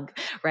tug,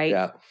 right?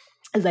 Yeah.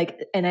 Is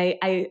like, and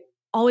I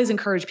always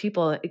encourage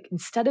people,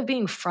 instead of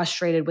being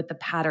frustrated with the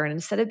pattern,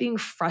 instead of being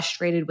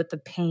frustrated with the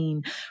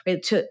pain,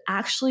 right, to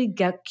actually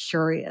get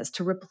curious,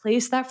 to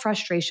replace that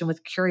frustration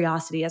with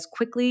curiosity as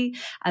quickly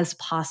as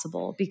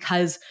possible.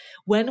 Because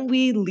when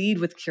we lead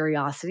with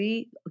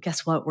curiosity,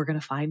 guess what? We're going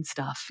to find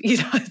stuff.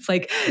 It's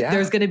like,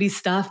 there's going to be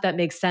stuff that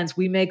makes sense.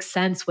 We make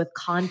sense with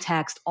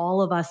context.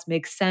 All of us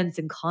make sense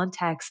in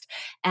context.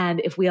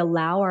 And if we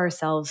allow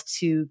ourselves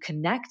to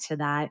connect to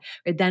that,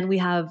 right, then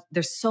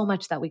there's so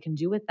much that we can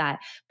do with that.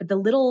 But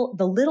the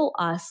little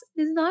us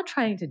is not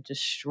trying to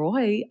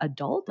destroy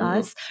adult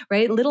us,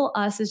 right? Little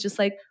us is just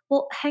like,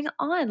 well, hang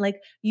on.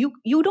 Like you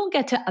don't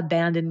get to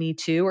abandon me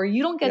too, or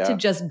you don't get to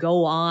just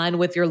go on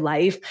with your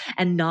life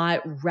and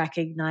not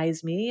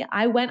recognize me.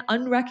 I went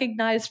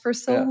unrecognized for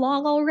so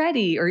long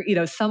already, or,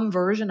 some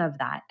version of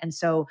that. And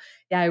so,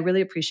 I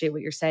really appreciate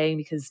what you're saying,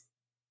 because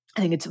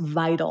I think it's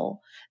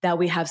vital that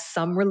we have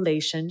some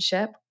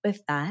relationship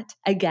with that.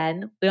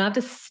 Again, we don't have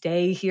to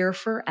stay here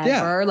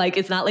forever. Like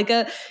it's not like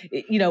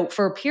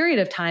for a period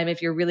of time,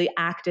 if you're really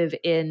active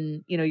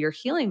in, your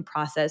healing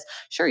process,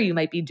 sure, you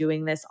might be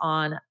doing this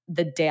on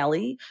the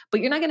daily,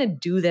 but you're not going to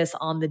do this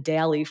on the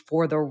daily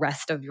for the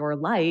rest of your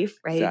life.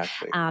 Right.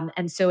 Exactly.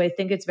 And so I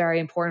think it's very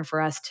important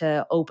for us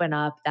to open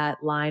up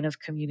that line of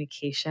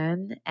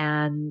communication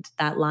and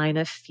that line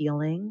of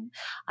feeling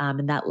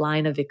and that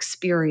line of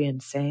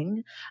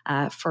experiencing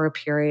for a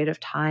period of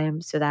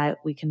time so that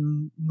we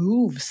can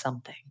move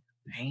something,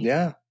 right?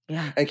 Yeah.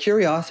 And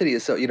curiosity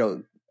is so,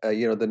 the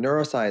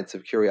neuroscience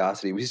of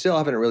curiosity, we still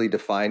haven't really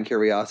defined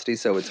curiosity,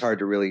 so it's hard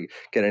to really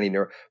get any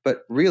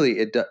but really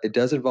it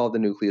does involve the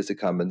nucleus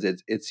accumbens.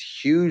 It's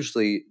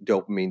hugely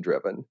dopamine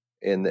driven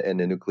in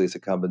the nucleus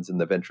accumbens and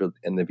the ventral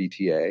and the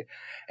VTA.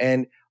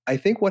 And I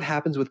think what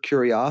happens with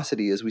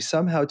curiosity is we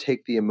somehow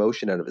take the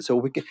emotion out of it.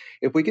 So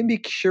if we can be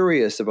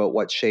curious about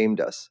what shamed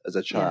us as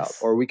a child,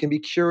 or we can be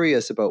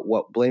curious about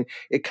what blame,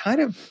 it kind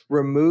of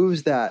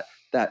removes that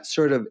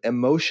sort of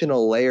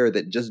emotional layer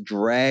that just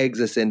drags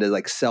us into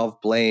like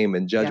self-blame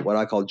and what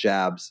I call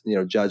jabs,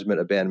 judgment,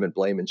 abandonment,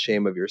 blame, and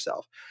shame of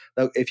yourself.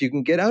 Now, if you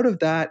can get out of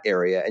that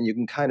area and you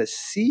can kind of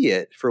see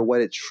it for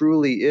what it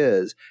truly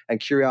is,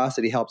 and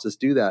curiosity helps us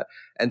do that.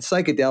 And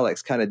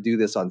psychedelics kind of do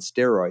this on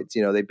steroids.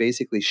 They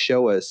basically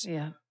show us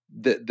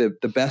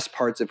the best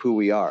parts of who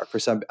we are.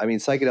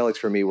 Psychedelics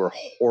for me were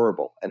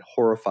horrible and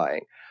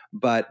horrifying,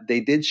 but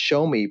they did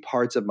show me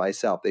parts of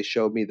myself. They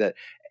showed me that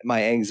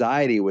my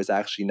anxiety was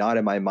actually not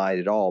in my mind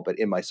at all, but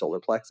in my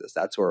solar plexus.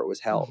 That's where it was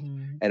held.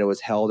 Mm-hmm. And it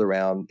was held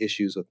around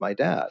issues with my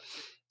dad.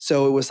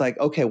 So it was like,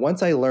 okay,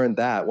 once I learned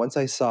that, once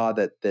I saw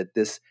that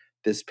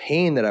this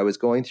pain that I was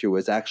going through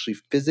was actually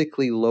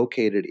physically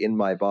located in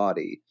my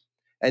body.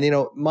 And,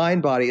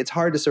 mind, body, it's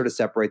hard to sort of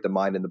separate the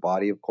mind and the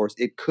body. Of course,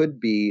 it could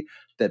be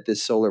that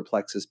this solar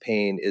plexus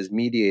pain is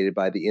mediated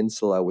by the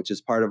insula, which is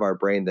part of our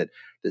brain that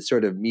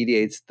sort of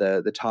mediates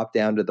the top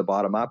down to the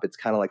bottom up. It's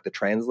kind of like the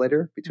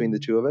translator between the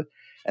two of it.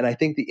 And I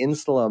think the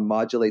insula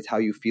modulates how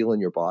you feel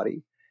in your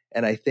body.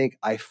 And I think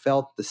I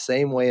felt the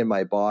same way in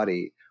my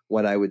body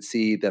when I would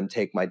see them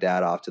take my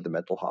dad off to the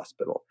mental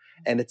hospital.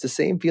 And it's the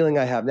same feeling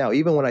I have now.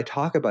 Even when I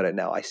talk about it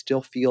now, I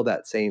still feel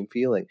that same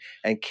feeling.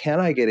 And can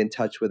I get in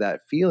touch with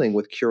that feeling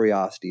with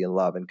curiosity and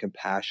love and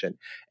compassion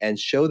and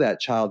show that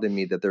child in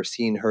me that they're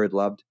seen, heard,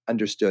 loved,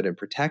 understood, and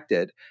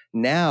protected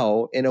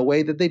now in a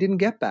way that they didn't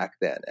get back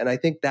then? And I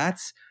think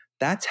that's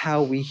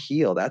how we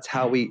heal. That's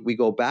how we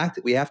go back.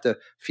 We have to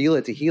feel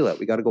it to heal it.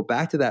 We got to go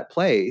back to that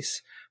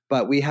place.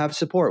 But we have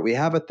support. We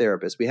have a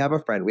therapist. We have a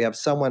friend. We have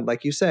someone,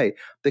 like you say,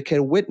 that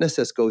can witness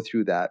us go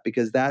through that,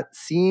 because that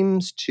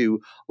seems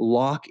to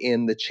lock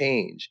in the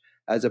change,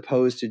 as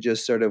opposed to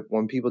just sort of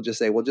when people just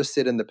say, well, just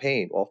sit in the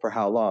pain. Well, for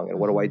how long?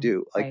 And what do I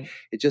do? Like,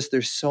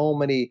 there's so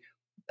many,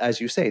 as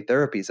you say,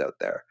 therapies out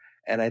there.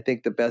 And I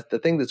think the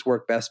thing that's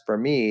worked best for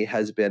me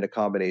has been a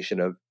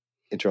combination of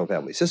internal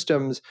family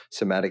systems,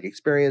 somatic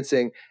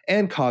experiencing,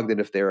 and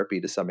cognitive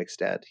therapy to some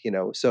extent,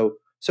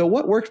 So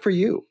what worked for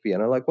you,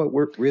 Vienna? Like what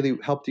really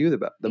helped you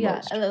the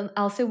most? Yeah,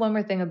 I'll say one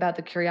more thing about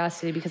the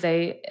curiosity, because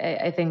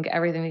I think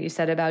everything that you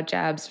said about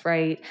jabs,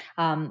 right?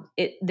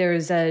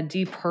 There's a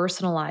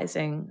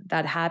depersonalizing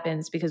that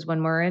happens, because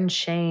when we're in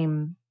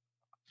shame,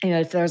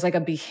 if there's like a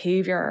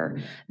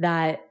behavior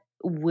that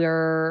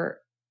we're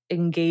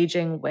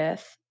engaging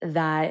with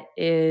that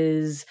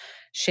is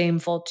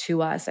shameful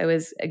to us. I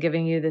was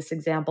giving you this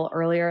example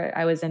earlier.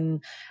 I was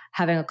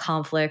having a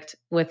conflict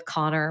with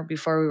Connor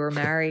before we were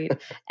married.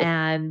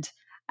 And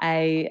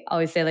I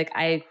always say, like,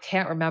 I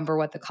can't remember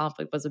what the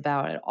conflict was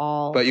about at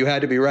all. But you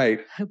had to be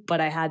right.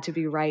 But I had to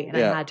be right. And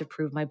I had to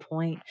prove my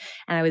point.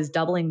 And I was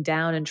doubling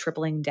down and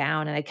tripling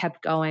down. And I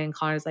kept going.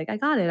 Connor's like, I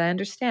got it. I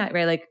understand.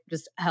 Right? Like,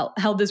 just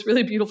held this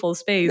really beautiful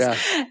space. Yeah.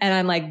 And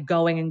I'm like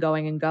going and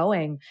going and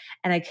going.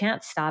 And I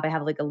can't stop. I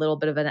have like a little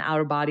bit of an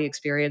outer body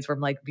experience where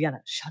I'm like,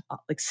 Vienna, shut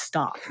up. Like,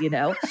 stop,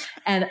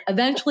 And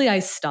eventually I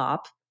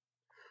stop.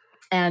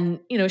 And,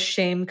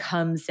 shame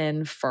comes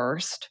in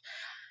first.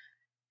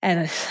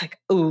 And it's like,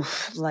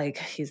 oof, like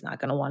he's not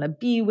going to want to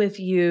be with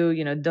you,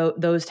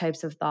 those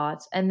types of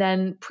thoughts. And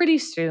then pretty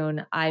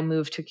soon I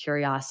moved to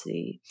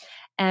curiosity.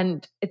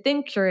 And I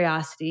think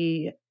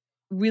curiosity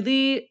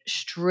really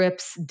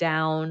strips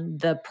down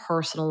the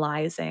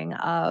personalizing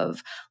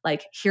of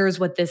like, here's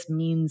what this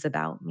means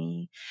about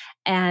me.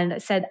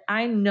 And said,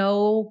 I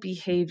know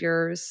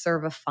behaviors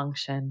serve a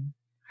function,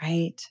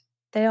 right?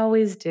 They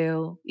always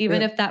do,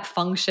 even if that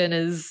function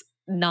is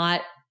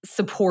not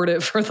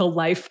supportive for the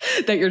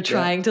life that you're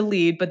trying to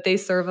lead, but they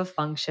serve a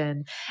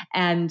function.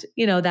 And,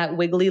 that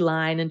wiggly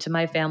line into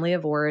my family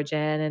of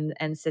origin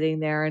and sitting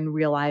there and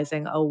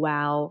realizing, oh,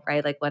 wow,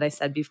 right? Like what I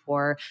said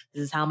before,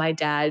 this is how my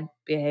dad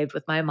behaved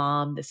with my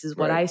mom. This is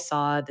what I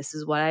saw. This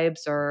is what I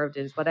observed.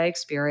 This is what I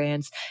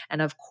experienced.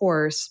 And of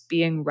course,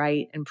 being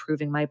right and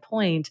proving my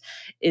point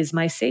is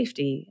my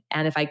safety.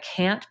 And if I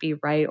can't be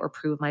right or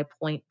prove my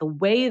point, the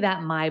way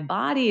that my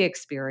body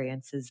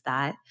experiences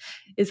that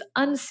is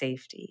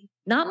unsafety,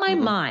 not my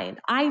mind.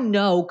 I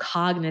know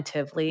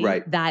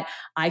cognitively that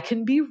I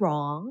can be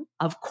wrong,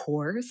 of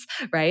course,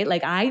 right?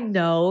 Like I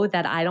know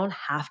that I don't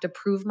have to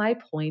prove my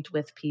point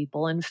with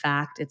people. In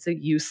fact, it's a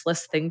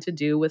useless thing to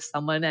do with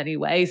someone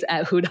anyways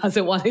who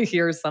doesn't want to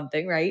hear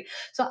something, right?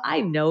 So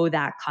I know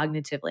that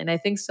cognitively. And I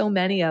think so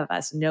many of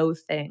us know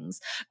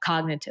things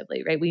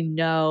cognitively, right? We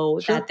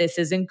know that this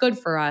isn't good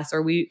for us,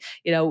 or we,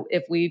 you know,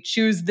 if we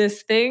choose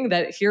this thing,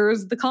 that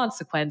here's the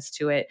consequence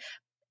to it.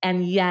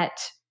 And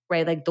yet,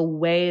 right, like the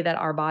way that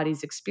our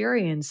bodies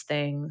experience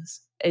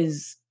things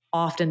is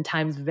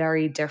oftentimes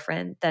very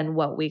different than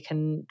what we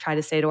can try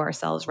to say to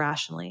ourselves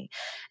rationally.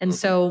 And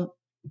so,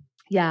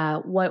 yeah,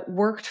 what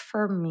worked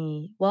for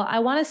me, well, I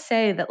want to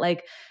say that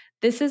like,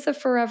 this is a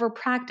forever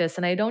practice.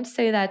 And I don't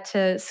say that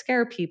to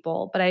scare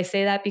people, but I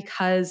say that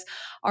because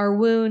our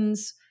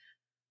wounds,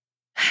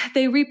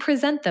 they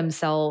represent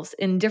themselves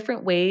in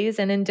different ways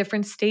and in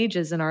different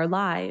stages in our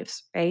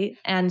lives, right?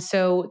 And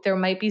so there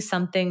might be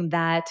something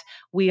that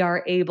we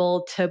are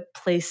able to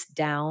place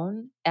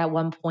down at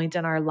one point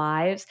in our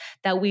lives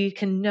that we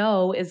can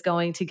know is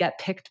going to get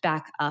picked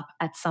back up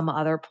at some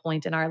other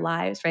point in our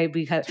lives, right?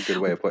 Because it's a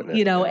good way of putting it.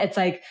 You know, it's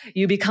like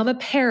you become a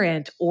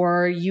parent,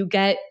 or you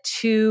get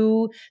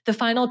to the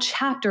final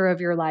chapter of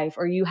your life,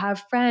 or you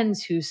have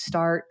friends who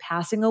start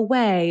passing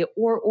away,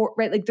 or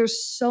right, like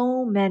there's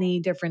so many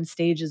different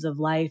stages of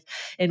life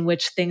in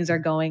which things are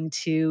going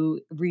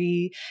to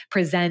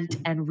re-present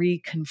and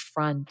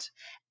reconfront.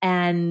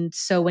 And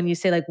so when you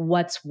say like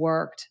what's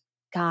worked,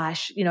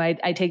 gosh, you know,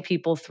 I take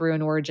people through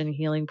an origin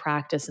healing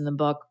practice in the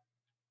book.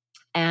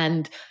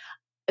 And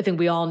I think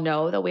we all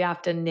know that we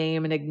have to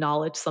name and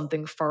acknowledge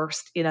something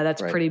first. You know,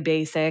 that's pretty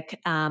basic.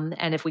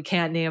 And if we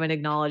can't name and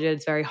acknowledge it,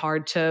 it's very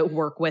hard to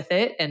work with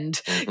it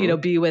and, you know,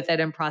 be with it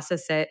and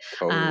process it.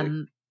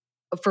 Totally.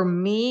 For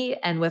me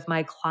and with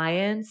my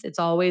clients, it's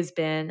always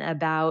been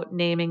about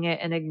naming it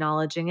and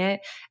acknowledging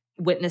it,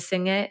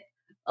 witnessing it,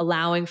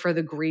 allowing for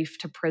the grief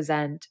to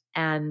present,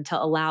 and to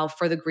allow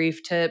for the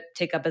grief to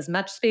take up as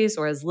much space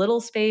or as little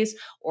space,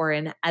 or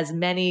in as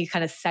many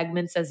kind of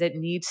segments as it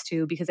needs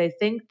to. Because I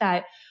think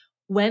that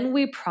when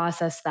we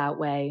process that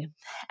way,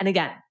 and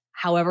again,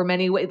 however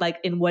many ways, like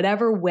in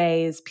whatever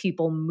ways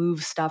people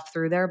move stuff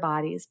through their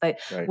bodies, but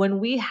when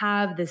we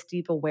have this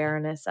deep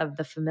awareness of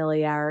the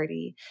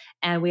familiarity,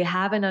 and we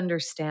have an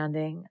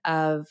understanding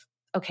of,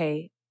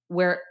 okay,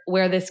 where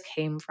this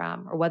came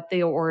from, or what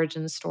the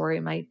origin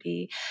story might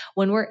be.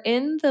 When we're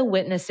in the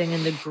witnessing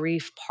and the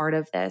grief part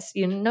of this,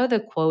 you know, the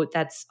quote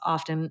that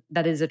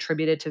is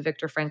attributed to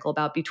Viktor Frankl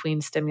about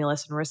between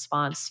stimulus and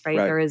response, right?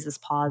 There is this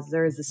pause,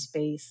 there is this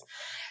space.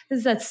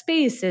 That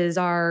space is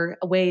our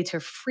way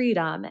to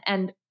freedom.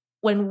 And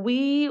when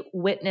we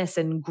witness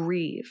and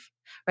grieve,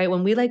 right,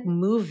 when we like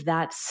move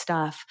that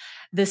stuff,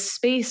 the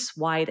space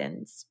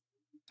widens,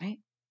 right?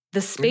 The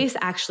space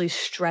actually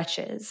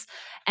stretches.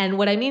 And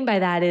what I mean by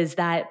that is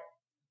that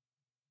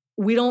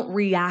we don't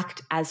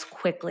react as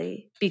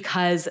quickly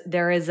because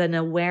there is an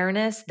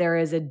awareness, there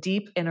is a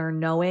deep inner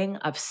knowing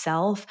of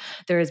self,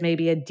 there is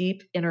maybe a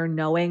deep inner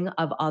knowing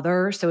of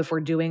others. So if we're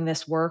doing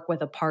this work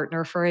with a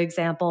partner, for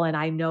example, and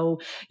I know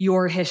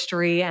your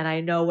history and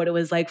I know what it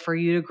was like for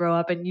you to grow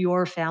up in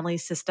your family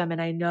system,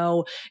 and I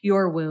know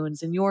your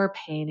wounds and your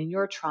pain and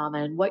your trauma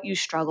and what you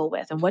struggle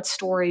with and what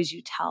stories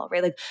you tell,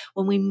 right? Like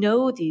when we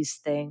know these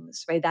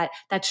things, right,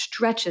 that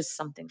stretches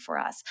something for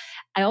us.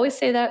 I always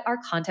say that our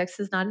context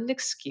is not an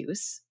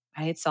excuse,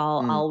 right? So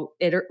I'll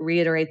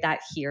reiterate that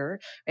here.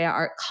 Right?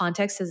 Our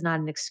context is not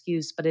an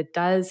excuse, but it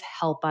does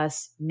help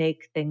us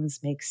make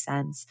things make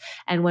sense.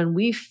 And when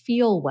we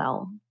feel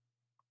well,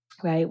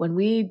 right, when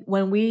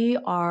we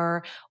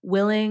are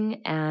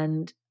willing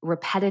and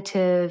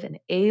repetitive and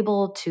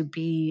able to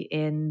be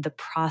in the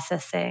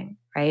processing,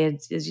 right,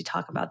 as you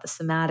talk about the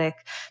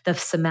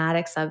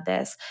somatics of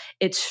this,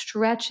 it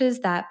stretches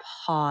that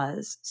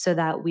pause so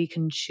that we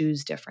can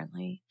choose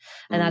differently.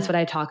 And that's what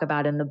I talk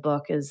about in the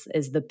book is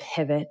the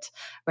pivot,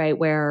 right,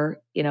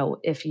 where, you know,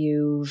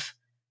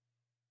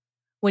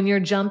 when you're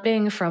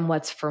jumping from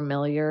what's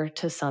familiar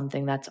to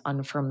something that's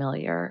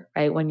unfamiliar,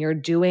 right? When you're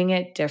doing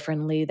it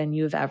differently than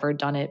you've ever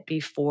done it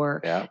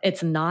before,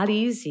 it's not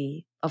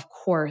easy, of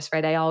course,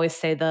 right? I always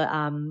say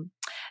the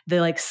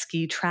like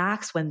ski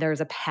tracks, when there's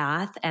a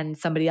path and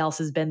somebody else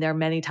has been there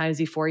many times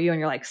before you, and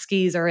you're like,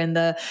 skis are in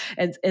the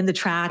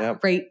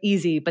track, right?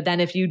 Easy. But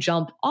then if you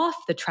jump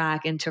off the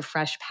track into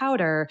fresh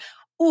powder,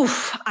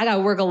 oof, I got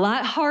to work a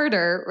lot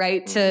harder,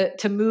 right,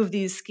 to move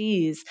these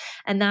skis.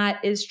 And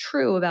that is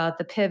true about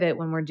the pivot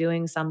when we're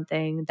doing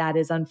something that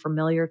is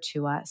unfamiliar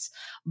to us.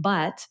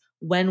 But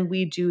when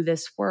we do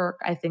this work,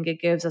 I think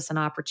it gives us an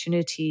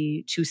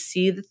opportunity to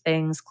see the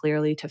things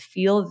clearly, to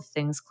feel the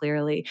things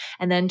clearly,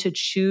 and then to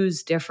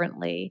choose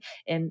differently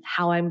in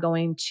how I'm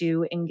going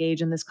to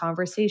engage in this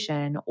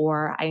conversation.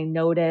 Or I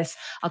notice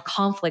a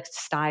conflict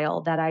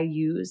style that I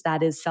use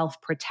that is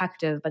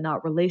self-protective, but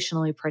not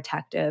relationally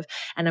protective.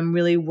 And I'm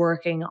really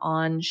working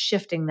on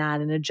shifting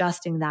that and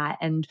adjusting that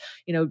and,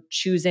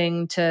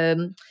 choosing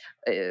to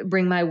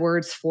bring my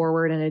words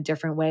forward in a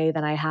different way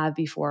than I have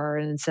before.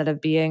 And instead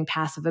of being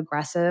passive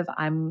aggressive,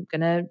 I'm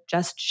going to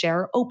just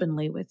share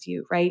openly with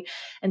you. Right.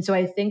 And so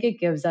I think it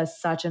gives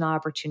us such an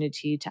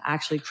opportunity to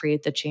actually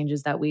create the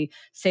changes that we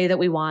say that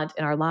we want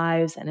in our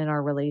lives and in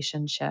our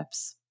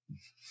relationships.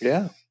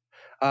 Yeah.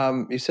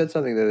 You said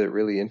something that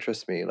really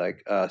interests me,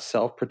 like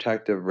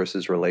self-protective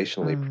versus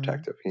relationally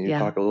protective. Can you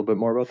talk a little bit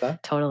more about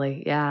that?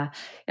 Totally. Yeah.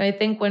 And I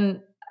think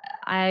when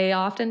I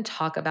often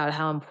talk about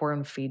how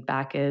important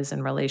feedback is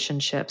in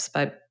relationships,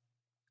 but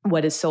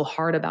what is so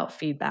hard about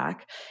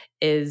feedback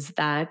is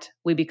that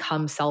we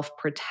become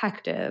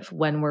self-protective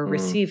when we're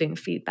receiving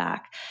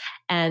feedback.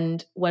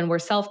 And when we're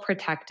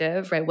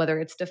self-protective, right, whether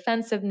it's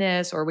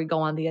defensiveness or we go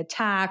on the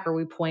attack or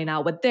we point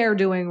out what they're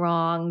doing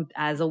wrong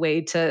as a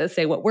way to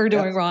say what we're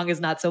doing wrong is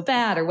not so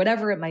bad or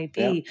whatever it might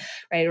be,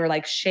 right? Or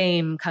like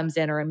shame comes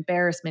in or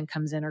embarrassment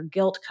comes in or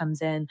guilt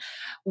comes in,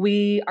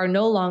 we are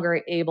no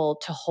longer able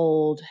to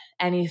hold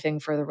anything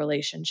for the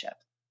relationship,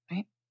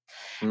 right?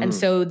 And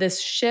so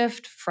this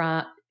shift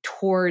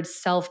towards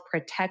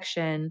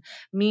self-protection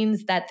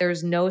means that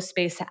there's no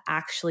space to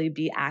actually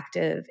be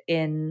active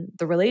in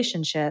the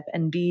relationship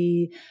and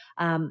be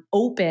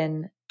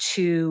open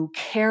to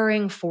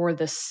caring for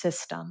the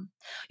system.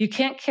 You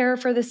can't care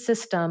for the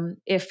system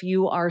if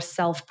you are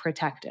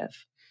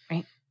self-protective,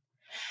 right?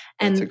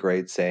 That's a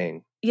great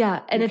saying. Yeah.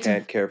 And you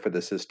can't care for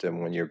the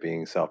system when you're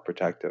being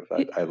self-protective.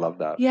 I love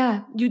that.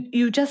 Yeah,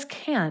 you just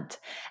can't.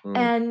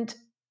 And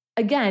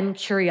again,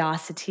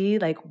 curiosity,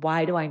 like,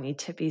 why do I need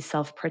to be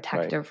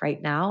self-protective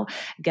right now?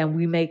 Again,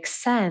 we make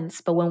sense,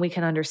 but when we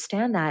can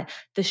understand that,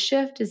 the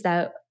shift is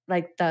that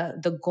like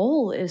the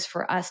goal is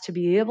for us to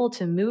be able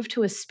to move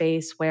to a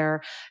space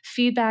where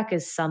feedback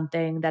is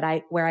something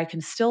where I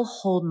can still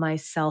hold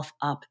myself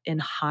up in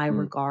high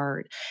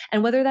regard.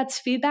 And whether that's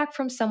feedback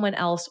from someone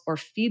else or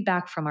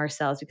feedback from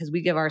ourselves, because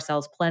we give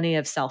ourselves plenty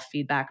of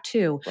self-feedback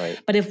too. Right.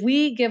 But if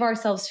we give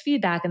ourselves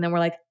feedback and then we're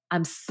like,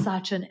 I'm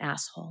such an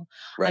asshole.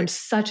 Right.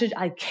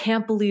 I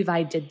can't believe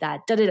I did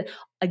that.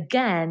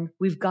 Again,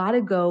 we've got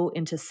to go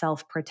into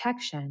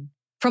self-protection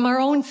from our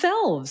own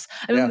selves.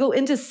 I mean, we go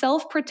into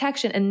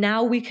self-protection and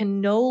now we can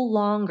no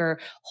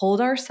longer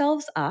hold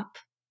ourselves up,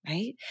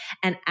 right?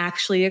 And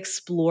actually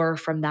explore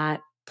from that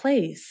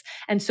place.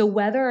 And so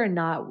whether or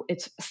not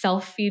it's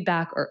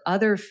self-feedback or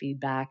other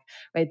feedback,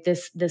 right?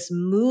 This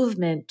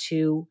movement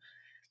to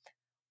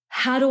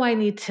how do I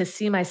need to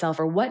see myself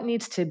or what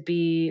needs to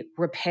be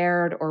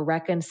repaired or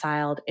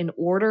reconciled in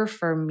order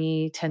for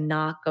me to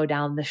not go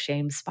down the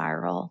shame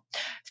spiral,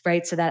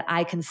 right? So that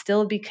I can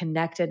still be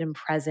connected and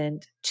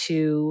present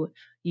to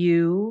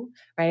you,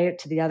 right?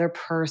 To the other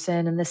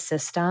person in the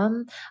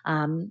system,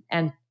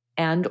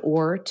 and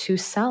or to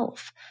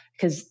self,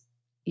 because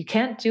you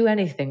can't do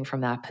anything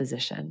from that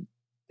position.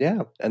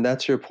 Yeah. And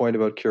that's your point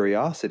about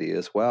curiosity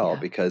as well,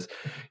 because,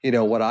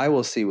 what I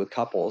will see with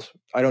couples,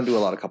 I don't do a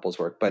lot of couples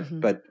work, but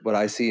what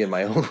I see in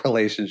my own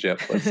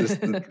relationship, let's just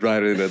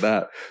right into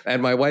that.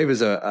 And my wife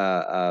is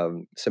a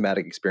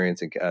somatic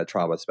experience and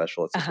trauma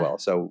specialist as well.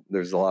 So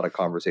there's a lot of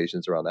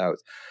conversations around the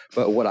house.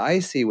 But what I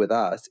see with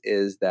us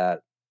is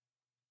that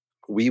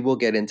we will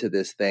get into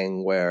this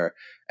thing where,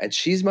 and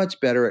she's much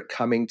better at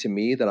coming to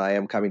me than I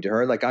am coming to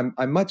her. Like I'm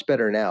much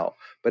better now,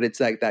 but it's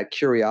like that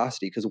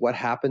curiosity, because what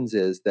happens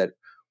is that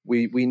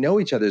we know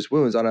each other's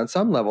wounds, and on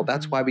some level,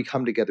 that's why we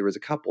come together as a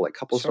couple. Like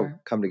couples don't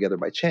come together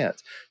by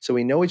chance. So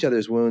we know each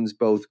other's wounds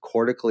both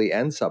cortically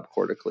and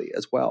subcortically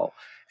as well.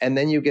 And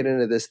then you get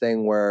into this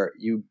thing where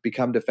you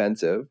become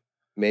defensive.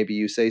 Maybe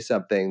you say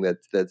something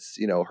that's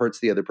hurts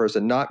the other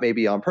person, not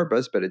maybe on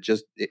purpose, but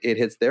it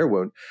hits their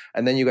wound.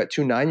 And then you got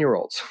 2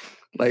 9-year-olds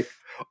like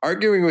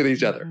arguing with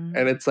each other,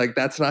 and it's like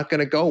that's not going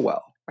to go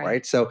well.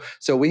 Right. So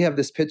we have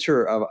this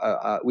picture of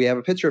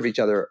a picture of each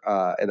other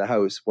in the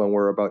house when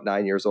we're about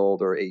 9 years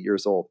old or 8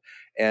 years old.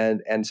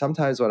 And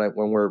sometimes when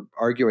we're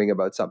arguing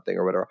about something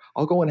or whatever,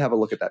 I'll go and have a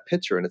look at that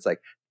picture, and it's like,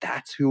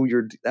 that's who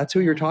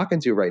you're talking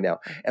to right now.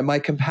 And my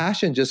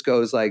compassion just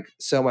goes like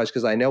so much,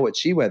 because I know what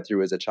she went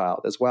through as a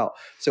child as well.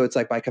 So it's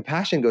like my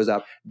compassion goes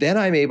up. Then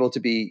I'm able to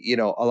be,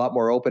 a lot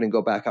more open and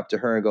go back up to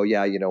her and go,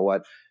 yeah, you know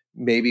what?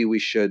 Maybe we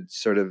should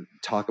sort of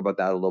talk about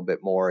that a little bit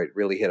more. It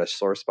really hit a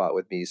sore spot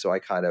with me. So I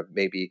kind of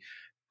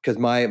because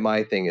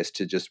my thing is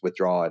to just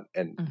withdraw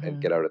and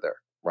get out of there.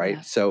 Right.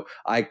 Yeah. So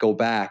I go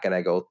back and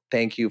I go,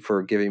 thank you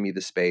for giving me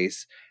the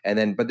space. And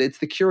then, but it's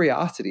the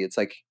curiosity. It's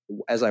like,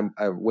 as I'm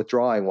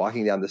withdrawing,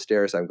 walking down the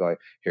stairs, I'm going,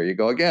 here you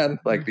go again.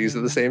 Like these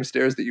are the same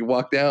stairs that you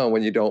walk down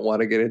when you don't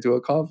want to get into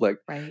a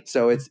conflict. Right.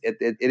 So it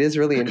is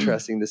really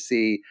interesting to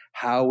see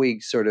how we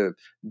sort of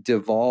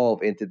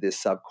devolve into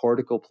this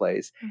subcortical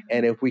place.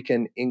 And if we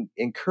can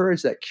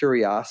encourage that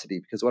curiosity,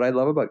 because what I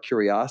love about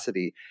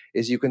curiosity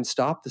is you can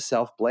stop the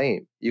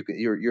self-blame.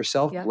 Your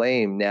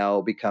self-blame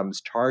now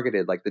becomes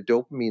targeted. Like the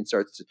dopamine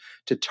starts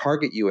to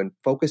target you and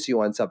focus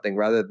you on something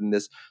rather than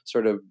this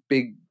sort of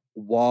big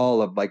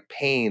wall of like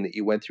pain that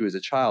you went through as a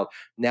child.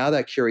 Now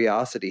that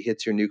curiosity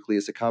hits your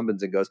nucleus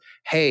accumbens and goes,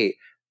 hey,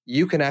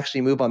 you can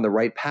actually move on the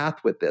right path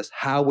with this.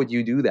 How would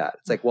you do that?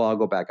 It's like, well, I'll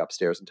go back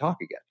upstairs and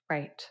talk again.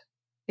 Right.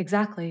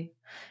 Exactly.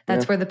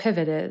 That's where the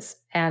pivot is.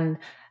 And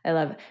I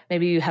love it.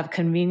 Maybe you have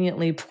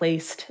conveniently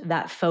placed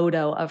that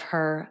photo of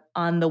her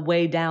on the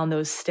way down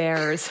those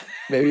stairs.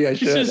 Maybe I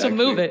should. You should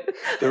move it.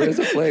 There is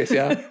a place,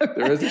 yeah.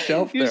 There is a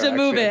shelf there. You should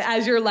move it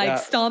as you're like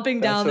stomping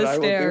down the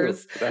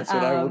stairs. That's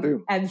what I will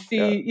do. And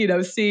see,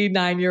 see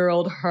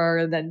 9-year-old her,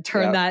 and then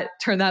turn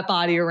that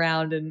body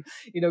around and,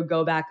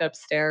 go back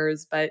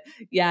upstairs. But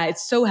yeah,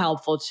 it's so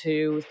helpful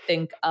to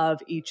think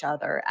of each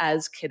other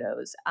as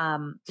kiddos.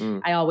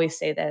 I always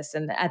say this,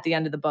 and at the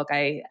end of the book,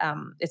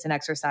 it's an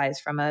exercise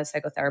from a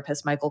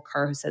psychotherapist, Michael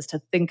Kerr, who says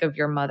to think of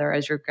your mother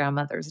as your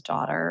grandmother's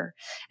daughter,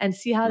 and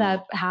see how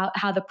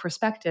the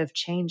perspective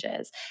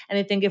changes. And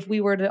I think if we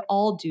were to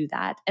all do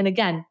that, and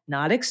again,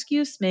 not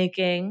excuse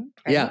making,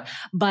 right?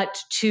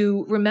 But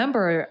to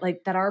remember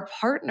like that our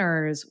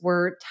partners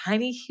were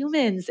tiny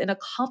humans in a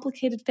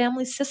complicated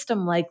family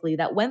system, likely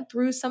that went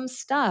through some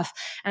stuff,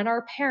 and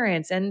our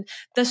parents and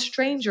the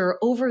stranger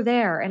over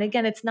there. And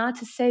again, it's not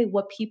to say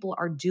what people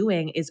are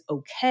doing is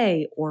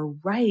okay or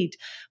right,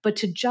 but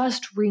to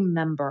just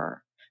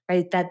remember,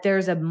 right, that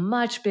there's a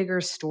much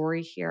bigger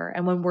story here.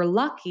 And when we're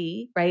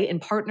lucky, right, in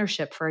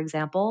partnership, for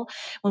example,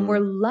 when we're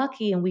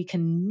lucky and we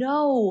can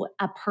know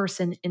a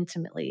person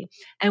intimately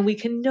and we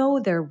can know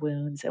their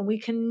wounds and we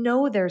can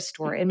know their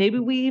story, and maybe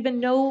we even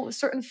know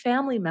certain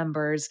family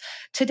members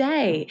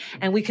today,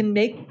 and we can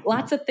make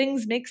lots of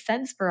things make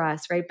sense for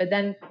us, right? But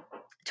then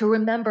to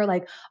remember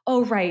like,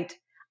 oh, right,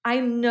 I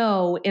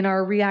know in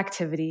our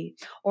reactivity,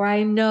 or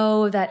I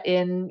know that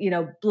in,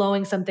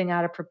 blowing something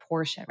out of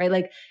proportion, right?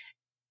 Like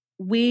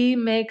we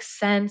make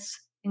sense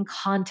in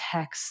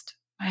context,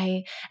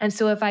 right? And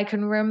so if I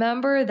can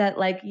remember that,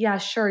 like, yeah,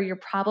 sure, you're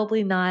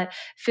probably not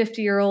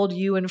 50-year-old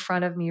you in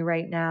front of me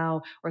right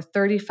now, or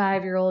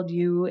 35-year-old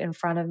you in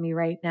front of me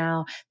right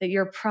now, that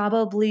you're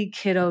probably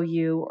kiddo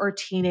you or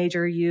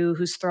teenager you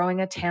who's throwing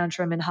a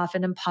tantrum and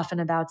huffing and puffing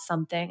about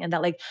something, and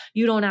that like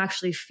you don't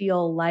actually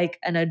feel like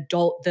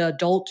the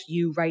adult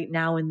you right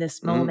now in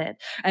this moment.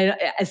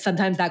 I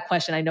sometimes that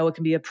question, I know it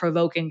can be a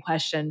provoking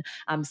question.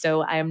 So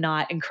I am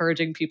not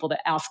encouraging people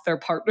to ask their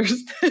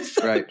partners this,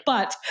 right?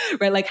 But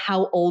right, like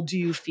how old do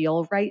you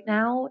feel right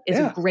now is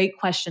a great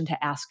question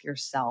to ask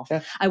yourself.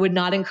 I would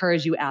not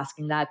encourage you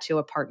asking that to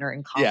a partner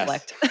in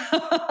conflict.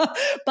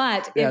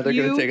 But they're going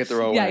to take it the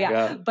wrong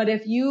way. But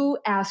if you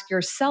ask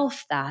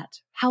yourself that,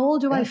 how old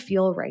do I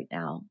feel right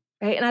now?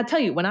 Right. And I tell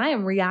you, when I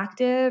am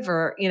reactive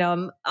or,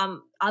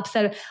 I'm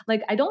upset,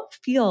 like I don't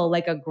feel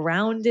like a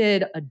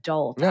grounded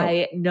adult. No.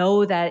 I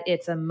know that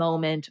it's a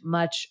moment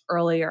much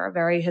earlier,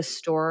 very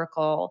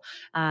historical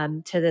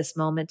to this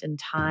moment in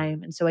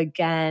time. And so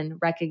again,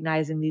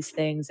 recognizing these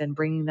things and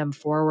bringing them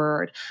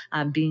forward,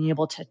 being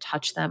able to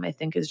touch them, I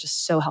think is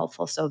just so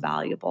helpful, so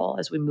valuable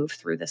as we move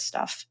through this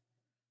stuff.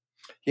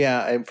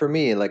 Yeah. And for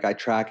me, like I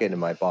track it in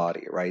my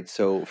body, right?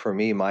 So for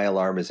me, my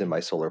alarm is in my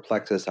solar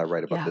plexus. I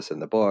write about this in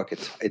the book.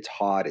 It's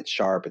hot, it's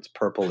sharp, it's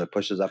purple, and it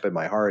pushes up in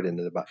my heart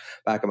into the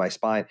back of my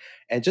spine.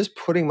 And just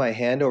putting my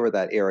hand over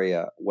that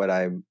area when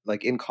I'm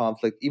like in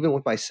conflict, even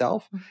with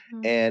myself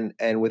and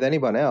with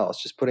anyone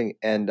else, just putting,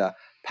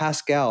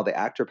 Pascal, the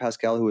actor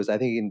Pascal, who is, I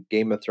think, in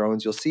Game of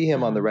Thrones, you'll see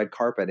him on the red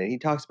carpet and he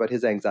talks about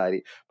his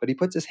anxiety, but he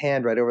puts his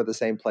hand right over the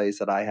same place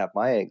that I have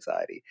my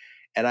anxiety.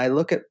 And I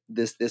look at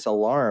this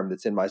alarm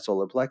that's in my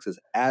solar plexus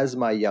as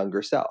my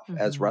younger self,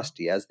 as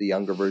Rusty, as the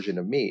younger version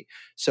of me.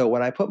 So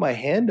when I put my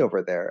hand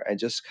over there and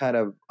just kind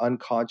of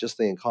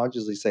unconsciously and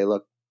consciously say,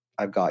 look,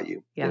 I've got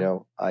you.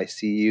 I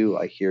see you,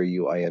 I hear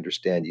you, I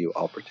understand you,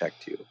 I'll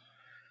protect you.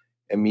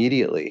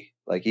 Immediately,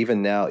 like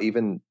even now,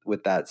 even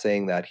with that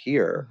saying that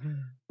here,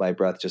 my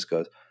breath just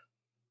goes,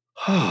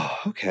 oh,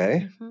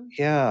 okay.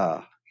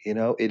 Yeah.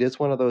 It is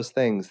one of those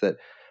things that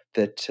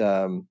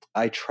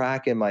I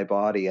track in my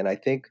body. And I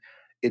think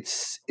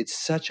it's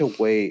such a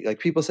way, like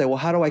people say, well,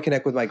 how do I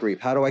connect with my grief?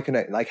 How do I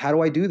connect? Like, how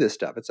do I do this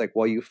stuff? It's like,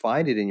 well, you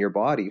find it in your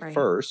body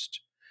first.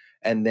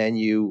 And then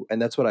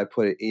and that's what I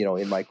put,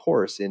 in my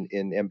course in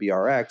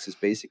MBRX is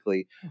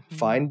basically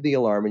find the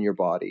alarm in your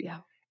body. Yeah.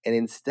 And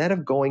instead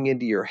of going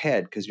into your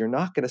head, because you're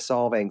not going to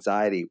solve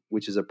anxiety,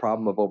 which is a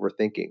problem of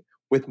overthinking,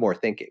 with more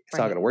thinking. It's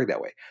not going to work that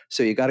way.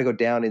 So you got to go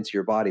down into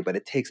your body, but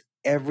it takes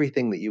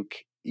everything that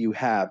you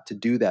have to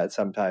do that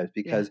sometimes,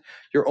 because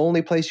your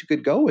only place you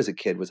could go as a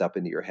kid was up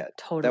into your head.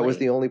 Totally. That was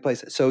the only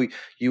place. So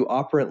you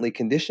operantly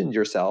conditioned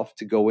yourself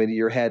to go into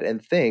your head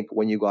and think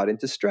when you got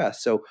into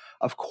stress. So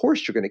of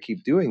course you're going to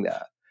keep doing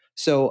that.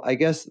 So I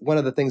guess one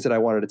of the things that I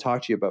wanted to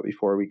talk to you about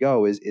before we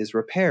go is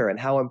repair, and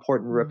how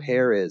important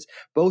repair is,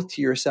 both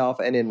to yourself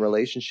and in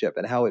relationship,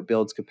 and how it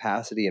builds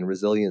capacity and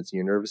resilience in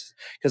your nervous.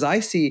 Because I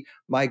see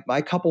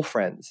my couple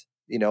friends,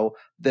 the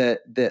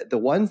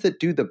ones that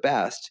do the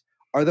best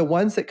are the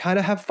ones that kind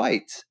of have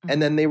fights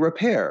and then they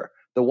repair.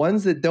 The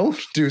ones that don't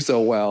do so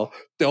well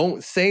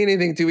don't say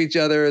anything to each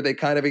other. They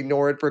kind of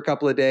ignore it for a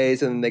couple of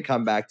days and then they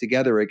come back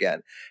together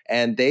again.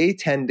 And they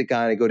tend to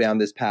kind of go down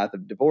this path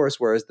of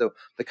divorce, whereas the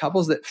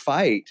couples that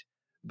fight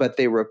but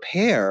they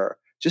repair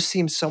just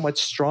seems so much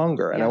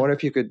stronger. And I wonder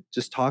if you could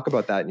just talk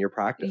about that in your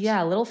practice.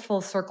 Yeah, a little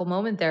full circle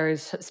moment there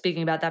is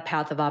speaking about that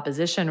path of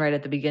opposition right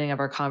at the beginning of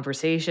our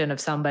conversation, of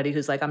somebody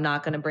who's like, I'm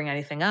not going to bring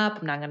anything up.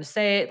 I'm not going to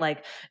say it.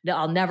 Like,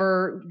 I'll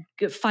never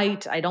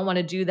fight. I don't want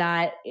to do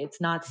that. It's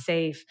not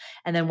safe.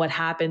 And then what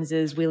happens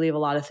is we leave a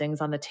lot of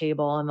things on the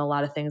table and a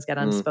lot of things get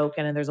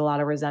unspoken and there's a lot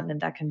of resentment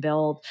that can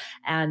build.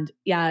 And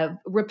yeah,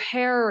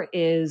 repair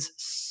is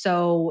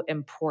so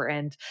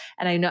important.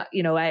 And I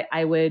know,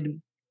 I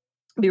would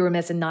be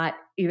remiss in not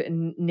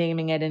even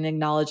naming it and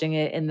acknowledging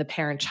it in the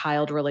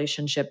parent-child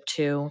relationship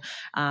too.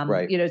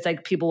 Right. It's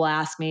like people will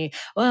ask me,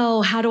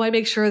 well, how do I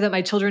make sure that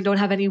my children don't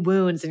have any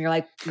wounds? And you're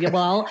like,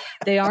 well,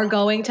 they are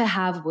going to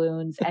have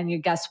wounds.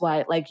 And guess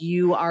what? Like,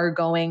 you are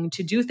going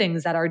to do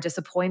things that are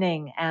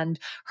disappointing and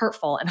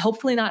hurtful and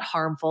hopefully not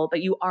harmful,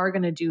 but you are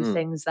going to do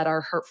things that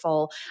are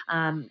hurtful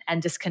and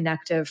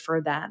disconnective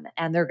for them.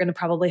 And they're going to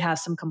probably have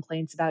some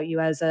complaints about you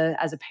as a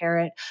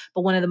parent.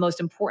 But one of the most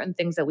important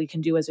things that we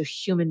can do as a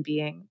human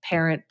being,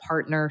 parent,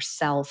 partner,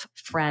 self,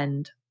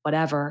 friend,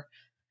 whatever,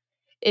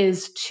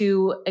 is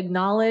to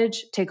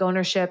acknowledge, take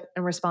ownership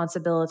and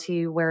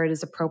responsibility where it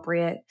is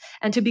appropriate,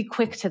 and to be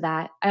quick to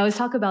that. I always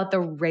talk about the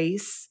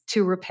race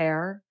to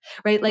repair,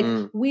 right? Like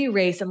we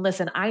race, and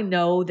listen, I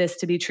know this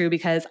to be true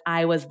because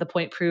I was the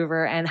point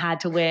prover and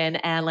had to win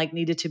and like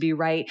needed to be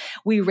right.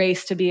 We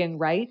race to being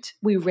right.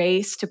 We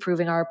race to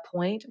proving our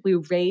point. We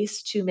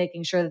race to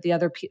making sure that the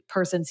other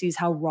person sees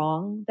how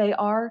wrong they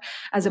are,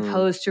 as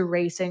opposed to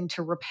racing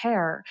to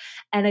repair.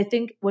 And I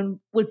think when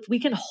we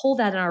can hold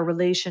that in our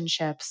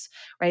relationships,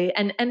 right?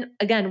 And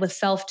again, with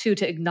self too,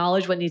 to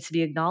acknowledge what needs to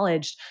be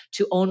acknowledged,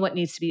 to own what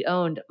needs to be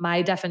owned.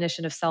 My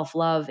definition of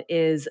self-love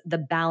is the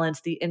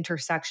balance, the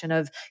intersection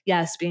of,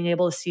 yes, being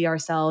able to see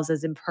ourselves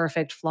as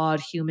imperfect,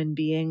 flawed human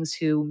beings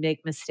who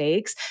make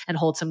mistakes and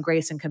hold some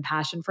grace and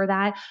compassion for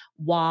that,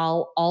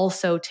 while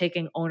also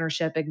taking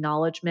ownership,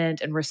 acknowledgement,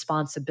 and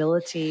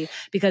responsibility.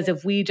 Because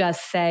if we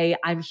just say,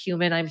 I'm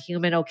human,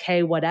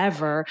 okay,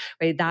 whatever,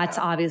 right? That's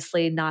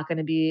obviously not going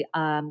to be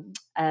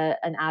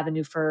an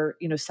avenue for,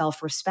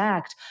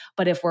 self-respect.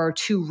 But if we're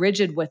too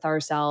rigid with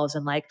ourselves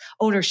and like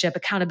ownership,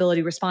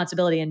 accountability,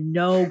 responsibility, and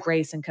no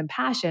grace and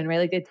compassion, right?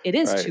 Like it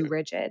is too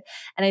rigid.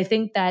 And I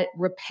think that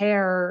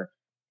repair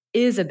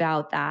is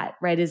about that,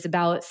 right? Is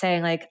about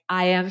saying like,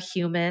 I am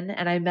human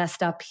and I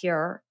messed up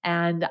here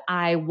and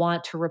I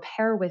want to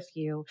repair with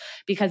you,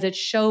 because it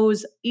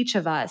shows each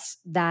of us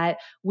that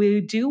we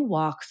do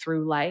walk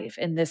through life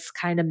in this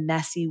kind of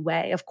messy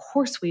way. Of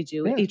course we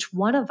do. Yeah. Each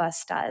one of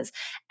us does.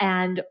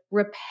 And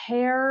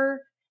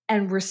repair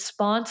and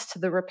response to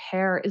the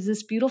repair is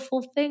this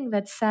beautiful thing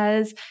that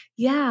says,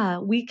 yeah,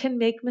 we can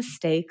make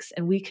mistakes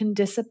and we can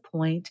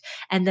disappoint,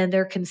 and then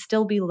there can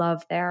still be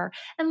love there.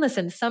 And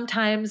listen,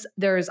 sometimes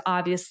there's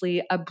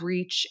obviously a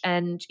breach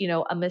and,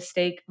 a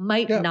mistake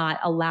might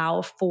not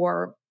allow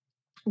for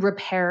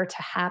repair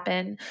to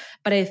happen.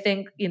 But I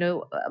think,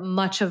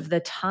 much of the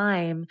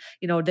time,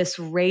 this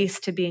race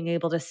to being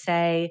able to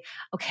say,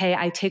 okay,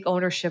 I take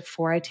ownership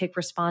for, I take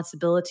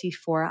responsibility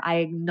for, I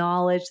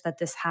acknowledge that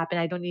this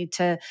happened. I don't need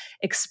to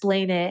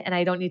explain it and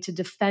I don't need to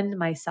defend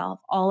myself.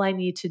 All I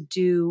need to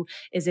do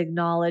is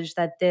acknowledge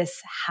that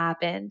this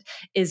happened,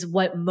 is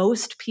what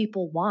most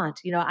people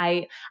want.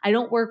 I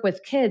don't work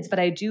with kids, but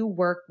I do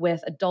work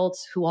with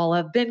adults who all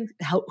have been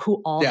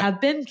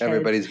kids.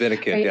 Everybody's been a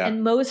kid. Right? Yeah.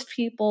 And most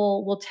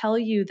people will tell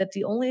you that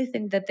the only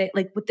thing that they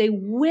like, what they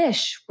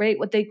wish, right,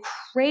 what they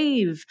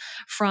crave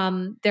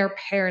from their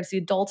parents, the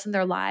adults in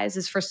their lives,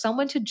 is for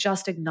someone to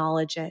just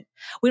acknowledge it.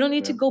 We don't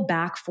need to go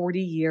back 40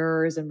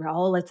 years and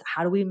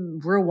how do we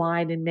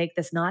rewind and make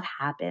this not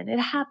happen? It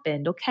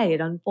happened. Okay.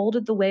 It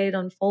unfolded the way it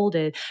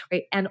unfolded,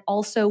 right? And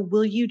also,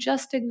 will you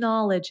just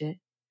acknowledge it?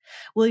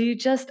 Will you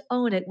just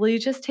own it? Will you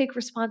just take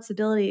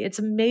responsibility? It's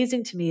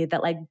amazing to me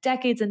that like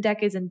decades and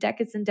decades and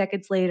decades and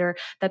decades later,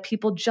 that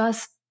people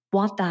just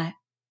want that.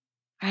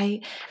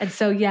 Right. And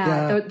so,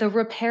 the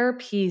repair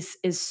piece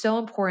is so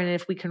important. And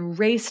if we can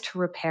race to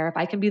repair, if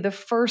I can be the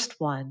first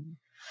one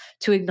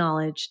to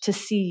acknowledge, to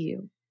see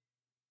you.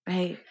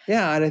 Right.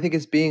 Yeah. And I think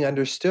it's being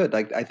understood.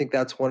 Like, I think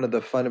that's one of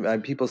the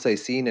fun, people say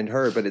seen and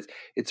heard, but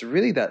it's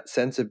really that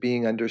sense of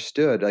being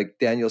understood. Like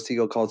Daniel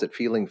Siegel calls it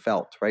feeling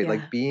felt, right? Yeah.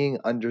 Like being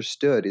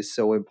understood is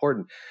so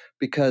important,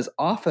 because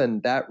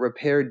often that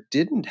repair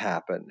didn't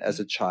happen as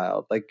a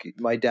child. Like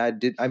my dad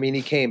did. I mean,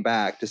 he came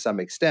back to some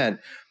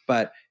extent,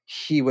 but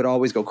he would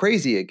always go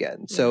crazy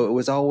again. So it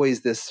was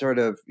always this sort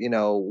of,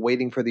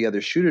 waiting for the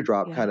other shoe to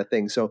drop kind of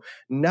thing. So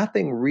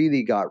nothing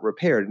really got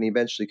repaired, and he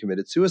eventually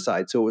committed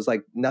suicide. So it was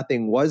like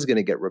nothing was going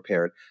to get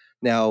repaired.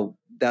 Now,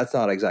 that's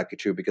not exactly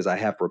true because I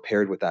have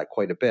repaired with that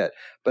quite a bit.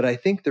 But I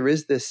think there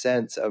is this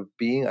sense of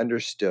being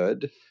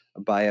understood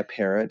by a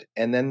parent.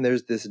 And then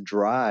there's this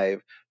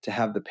drive to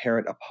have the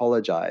parent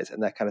apologize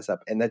and that kind of stuff.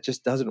 And that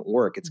just doesn't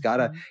work. It's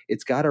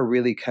gotta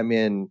really come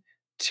in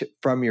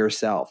from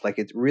yourself. Like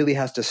it really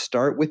has to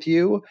start with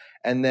you.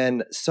 And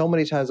then so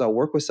many times I'll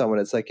work with someone,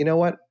 it's like, you know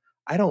what?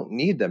 I don't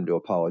need them to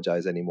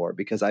apologize anymore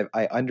because I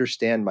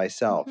understand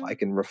myself. I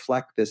can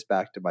reflect this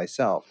back to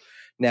myself.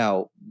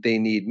 Now they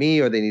need me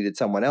or they needed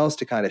someone else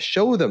to kind of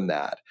show them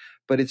that.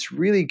 But it's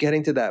really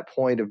getting to that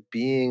point of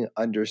being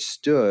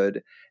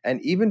understood,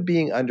 and even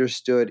being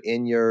understood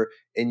in your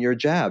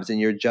jabs, in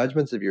your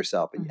judgments of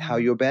yourself, and how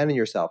you abandon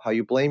yourself, how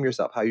you blame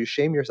yourself, how you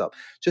shame yourself.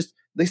 Just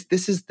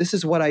this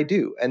is what I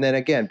do. And then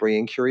again,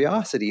 bringing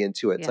curiosity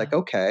into it. It's like,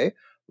 okay,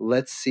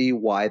 let's see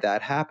why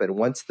that happened.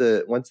 Once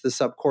the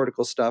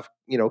subcortical stuff,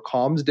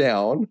 calms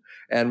down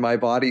and my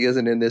body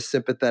isn't in this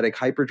sympathetic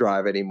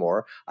hyperdrive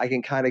anymore, I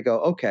can kind of go,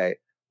 okay,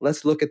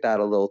 let's look at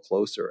that a little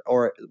closer.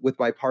 Or with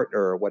my partner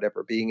or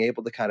whatever, being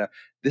able to kind of,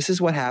 this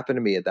is what happened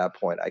to me at that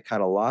point. I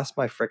kind of lost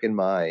my freaking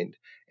mind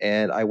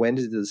and I went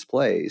into this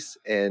place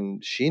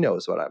and she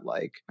knows what I'm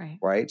like.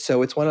 Right.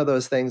 So it's one of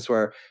those things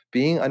where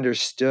being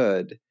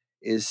understood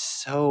is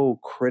so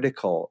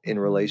critical in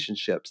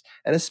relationships,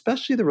 and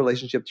especially the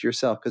relationship to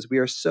yourself, because we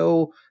are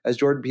so, as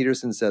Jordan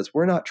Peterson says,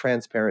 we're not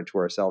transparent to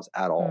ourselves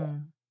at all.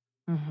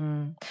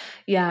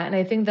 Yeah. And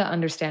I think the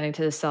understanding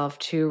to the self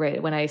too, right?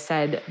 When I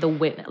said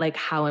like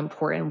how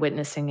important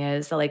witnessing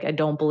is, like, I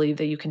don't believe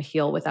that you can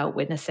heal without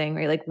witnessing,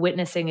 right? Like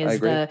witnessing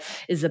is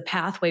the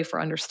pathway for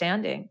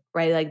understanding,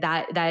 right? Like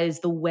that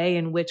is the way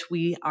in which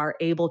we are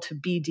able to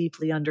be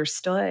deeply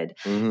understood.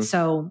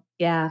 So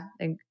yeah,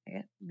 I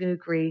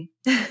agree.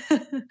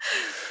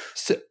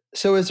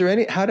 So is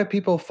there how do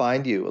people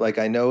find you? Like,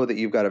 I know that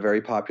you've got a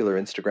very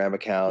popular Instagram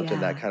account and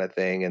that kind of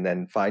thing, and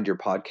then find your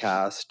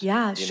podcast.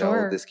 Yeah,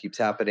 sure. This keeps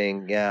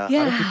happening. Yeah.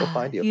 How do people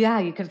find you? Yeah,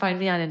 you can find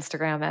me on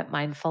Instagram at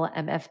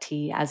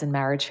mindfulmft, as in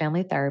marriage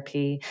family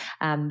therapy.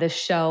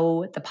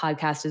 The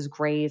podcast is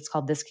great. It's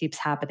called This Keeps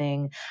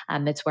Happening.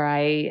 It's where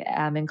I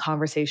am in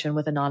conversation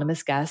with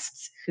anonymous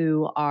guests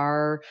who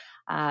are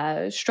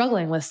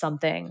struggling with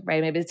something,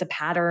 right? Maybe it's a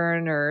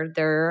pattern or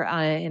they're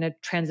in a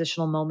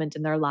transitional moment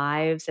in their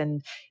lives.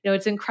 And,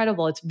 it's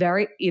incredible. It's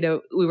very,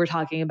 we were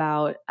talking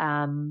about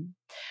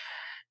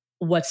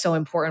what's so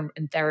important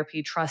in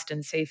therapy, trust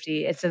and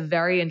safety. It's a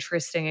very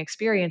interesting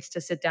experience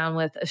to sit down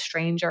with a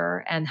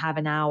stranger and have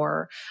an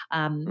hour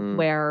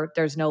where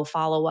there's no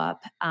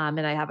follow-up.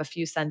 And I have a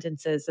few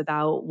sentences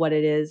about what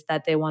it is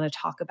that they want to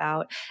talk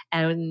about.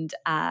 And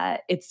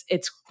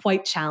it's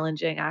quite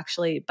challenging,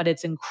 actually, but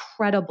it's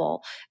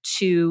incredible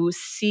to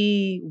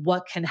see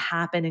what can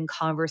happen in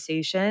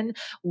conversation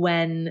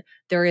when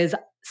there is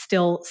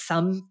still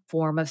some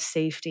form of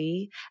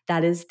safety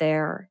that is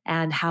there,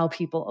 and how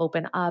people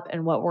open up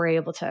and what we're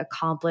able to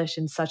accomplish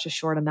in such a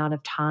short amount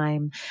of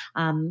time.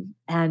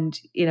 And,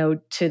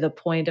 to the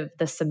point of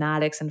the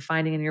somatics and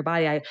finding in your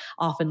body, I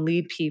often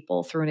lead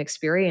people through an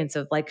experience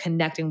of like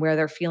connecting where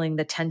they're feeling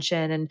the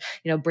tension and,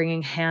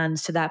 bringing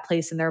hands to that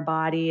place in their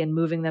body and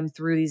moving them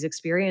through these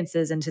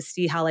experiences, and to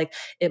see how like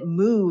it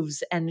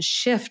moves and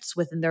shifts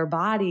within their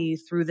body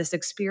through this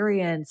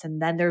experience.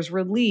 And then there's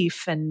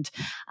relief. And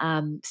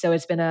so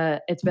it's been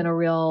a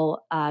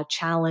real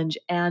challenge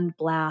and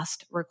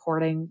blast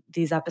recording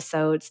these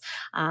episodes.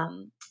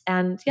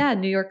 And yeah,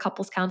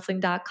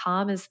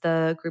 NewYorkCouplesCounseling.com is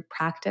the group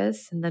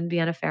practice, and then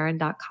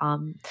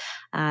BiannaFerrin.com.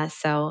 And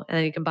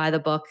then you can buy the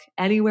book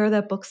anywhere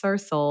that books are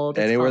sold.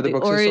 Anywhere the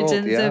books are sold.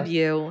 Origins of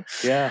You.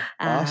 Yeah.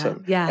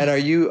 Awesome. Yeah. And are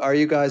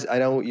you guys, I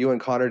know you and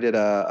Connor did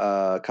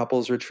a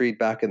couples retreat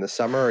back in the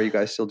summer. Are you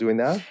guys still doing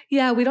that?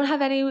 Yeah, we don't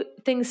have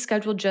anything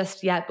scheduled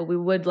just yet, but we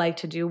would like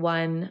to do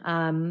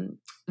one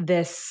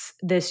this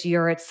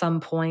year at some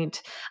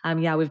point.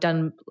 We've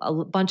done a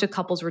bunch of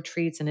couples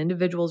retreats and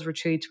individuals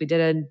retreats. We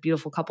did a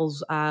beautiful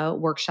couples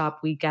workshop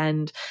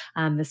weekend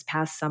this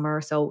past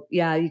summer. So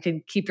yeah, you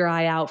can keep your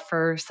eye out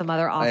for some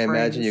other offerings. I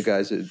imagine you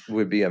guys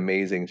would be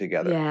amazing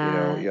together.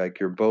 Yeah.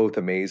 You're both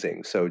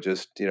amazing. So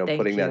just,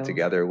 putting that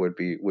together would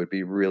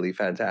be really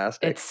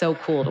fantastic. It's so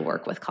cool to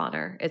work with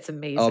Connor. It's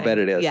amazing. I'll bet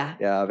it is. Yeah.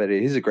 Yeah, I bet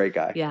he's a great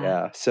guy.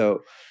 Yeah.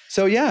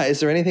 So yeah, is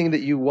there anything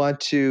that you want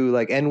to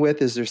like end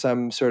with? Is there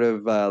some sort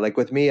of like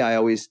with me, I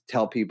always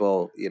tell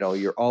people,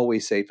 you're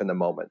always safe in the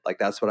moment. Like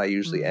that's what I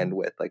usually end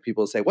with. Like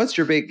people say, what's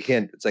your big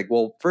hint? It's like,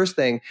 well, first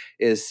thing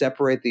is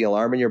separate the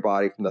alarm in your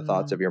body from the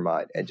thoughts of your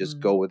mind and just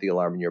go with the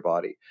alarm in your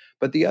body.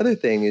 But the other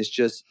thing is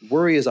just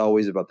worry is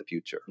always about the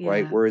future,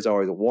 right? Worry is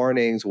always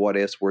warnings, what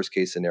ifs, worst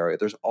case scenario.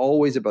 There's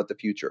always about the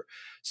future.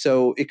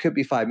 So it could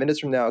be 5 minutes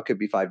from now, it could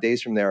be 5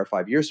 days from now or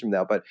 5 years from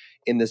now. But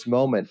in this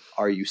moment,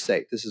 are you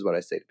safe? This is what I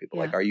say to people.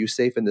 Like, are you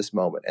safe in this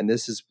moment? And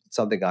this is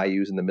something I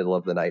use in the middle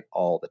of the night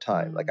all the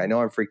time. Like, I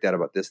know I'm freaked out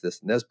about this,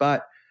 and this,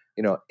 but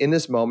in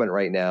this moment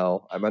right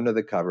now, I'm under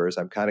the covers,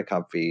 I'm kind of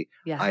comfy,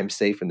 Yeah. I'm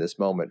safe in this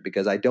moment,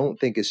 because I don't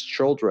think as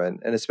children,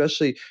 and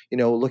especially,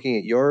 looking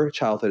at your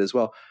childhood as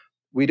well,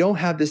 we don't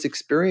have this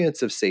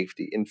experience of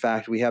safety. In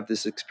fact, we have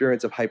this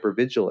experience of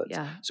hypervigilance.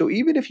 Yeah. So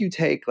even if you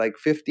take like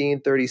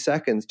 15, 30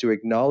 seconds to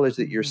acknowledge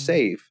that you're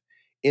safe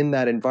in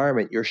that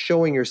environment, you're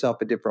showing yourself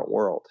a different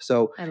world.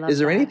 So is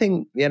there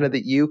anything,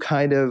 that you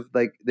kind of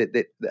like,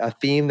 that a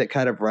theme that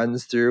kind of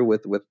runs through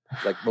with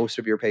like most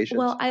of your patients?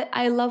 Well,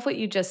 I love what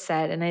you just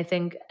said. And I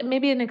think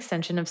maybe an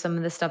extension of some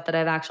of the stuff that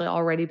I've actually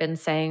already been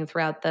saying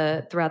throughout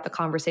the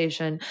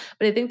conversation.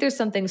 But I think there's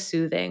something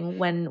soothing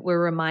when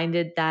we're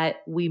reminded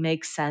that we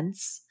make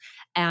sense.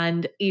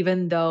 And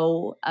even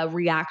though a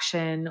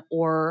reaction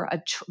or a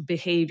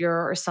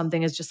behavior or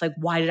something is just like,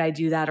 why did I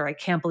do that? Or I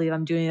can't believe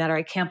I'm doing that. Or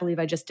I can't believe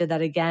I just did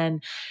that again.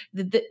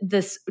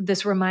 This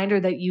reminder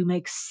that you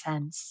make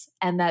sense,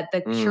 and that the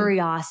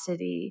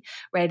curiosity,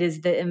 right, is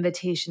the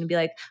invitation to be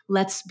like,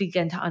 let's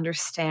begin to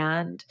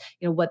understand,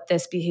 what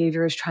this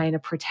behavior is trying to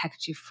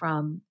protect you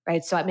from,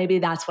 right? So maybe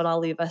that's what I'll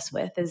leave us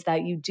with, is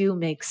that you do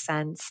make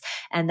sense.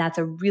 And that's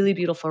a really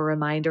beautiful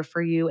reminder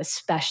for you,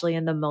 especially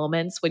in the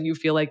moments when you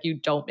feel like you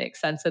don't make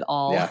sense at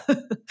all. Yeah.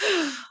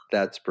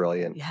 That's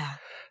brilliant. Yeah.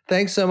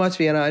 Thanks so much,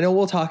 Vienna. I know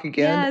we'll talk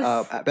again.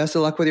 Yes. Best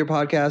of luck with your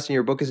podcast, and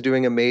your book is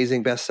doing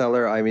amazing,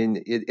 bestseller. I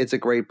mean, it's a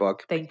great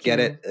book. Thank you. Get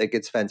it.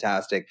 It's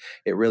fantastic.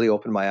 It really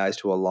opened my eyes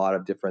to a lot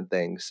of different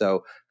things.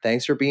 So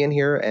thanks for being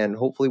here, and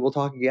hopefully we'll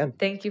talk again.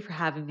 Thank you for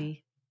having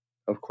me.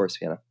 Of course,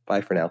 Vienna. Bye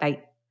for now.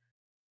 Bye.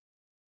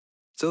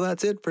 So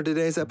that's it for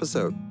today's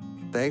episode.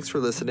 Thanks for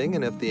listening,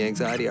 and if the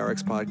Anxiety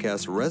RX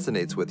podcast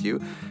resonates with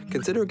you,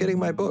 consider getting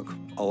my book,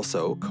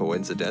 also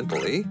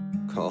coincidentally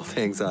called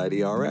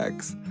Anxiety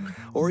RX.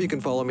 Or you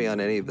can follow me on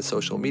any of the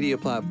social media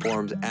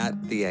platforms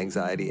at The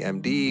Anxiety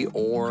MD,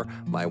 or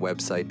my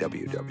website,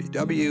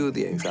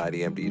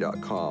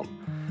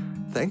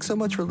 www.theanxietymd.com. Thanks so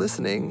much for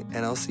listening,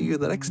 and I'll see you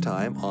the next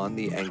time on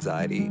the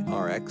Anxiety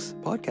RX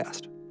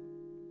podcast.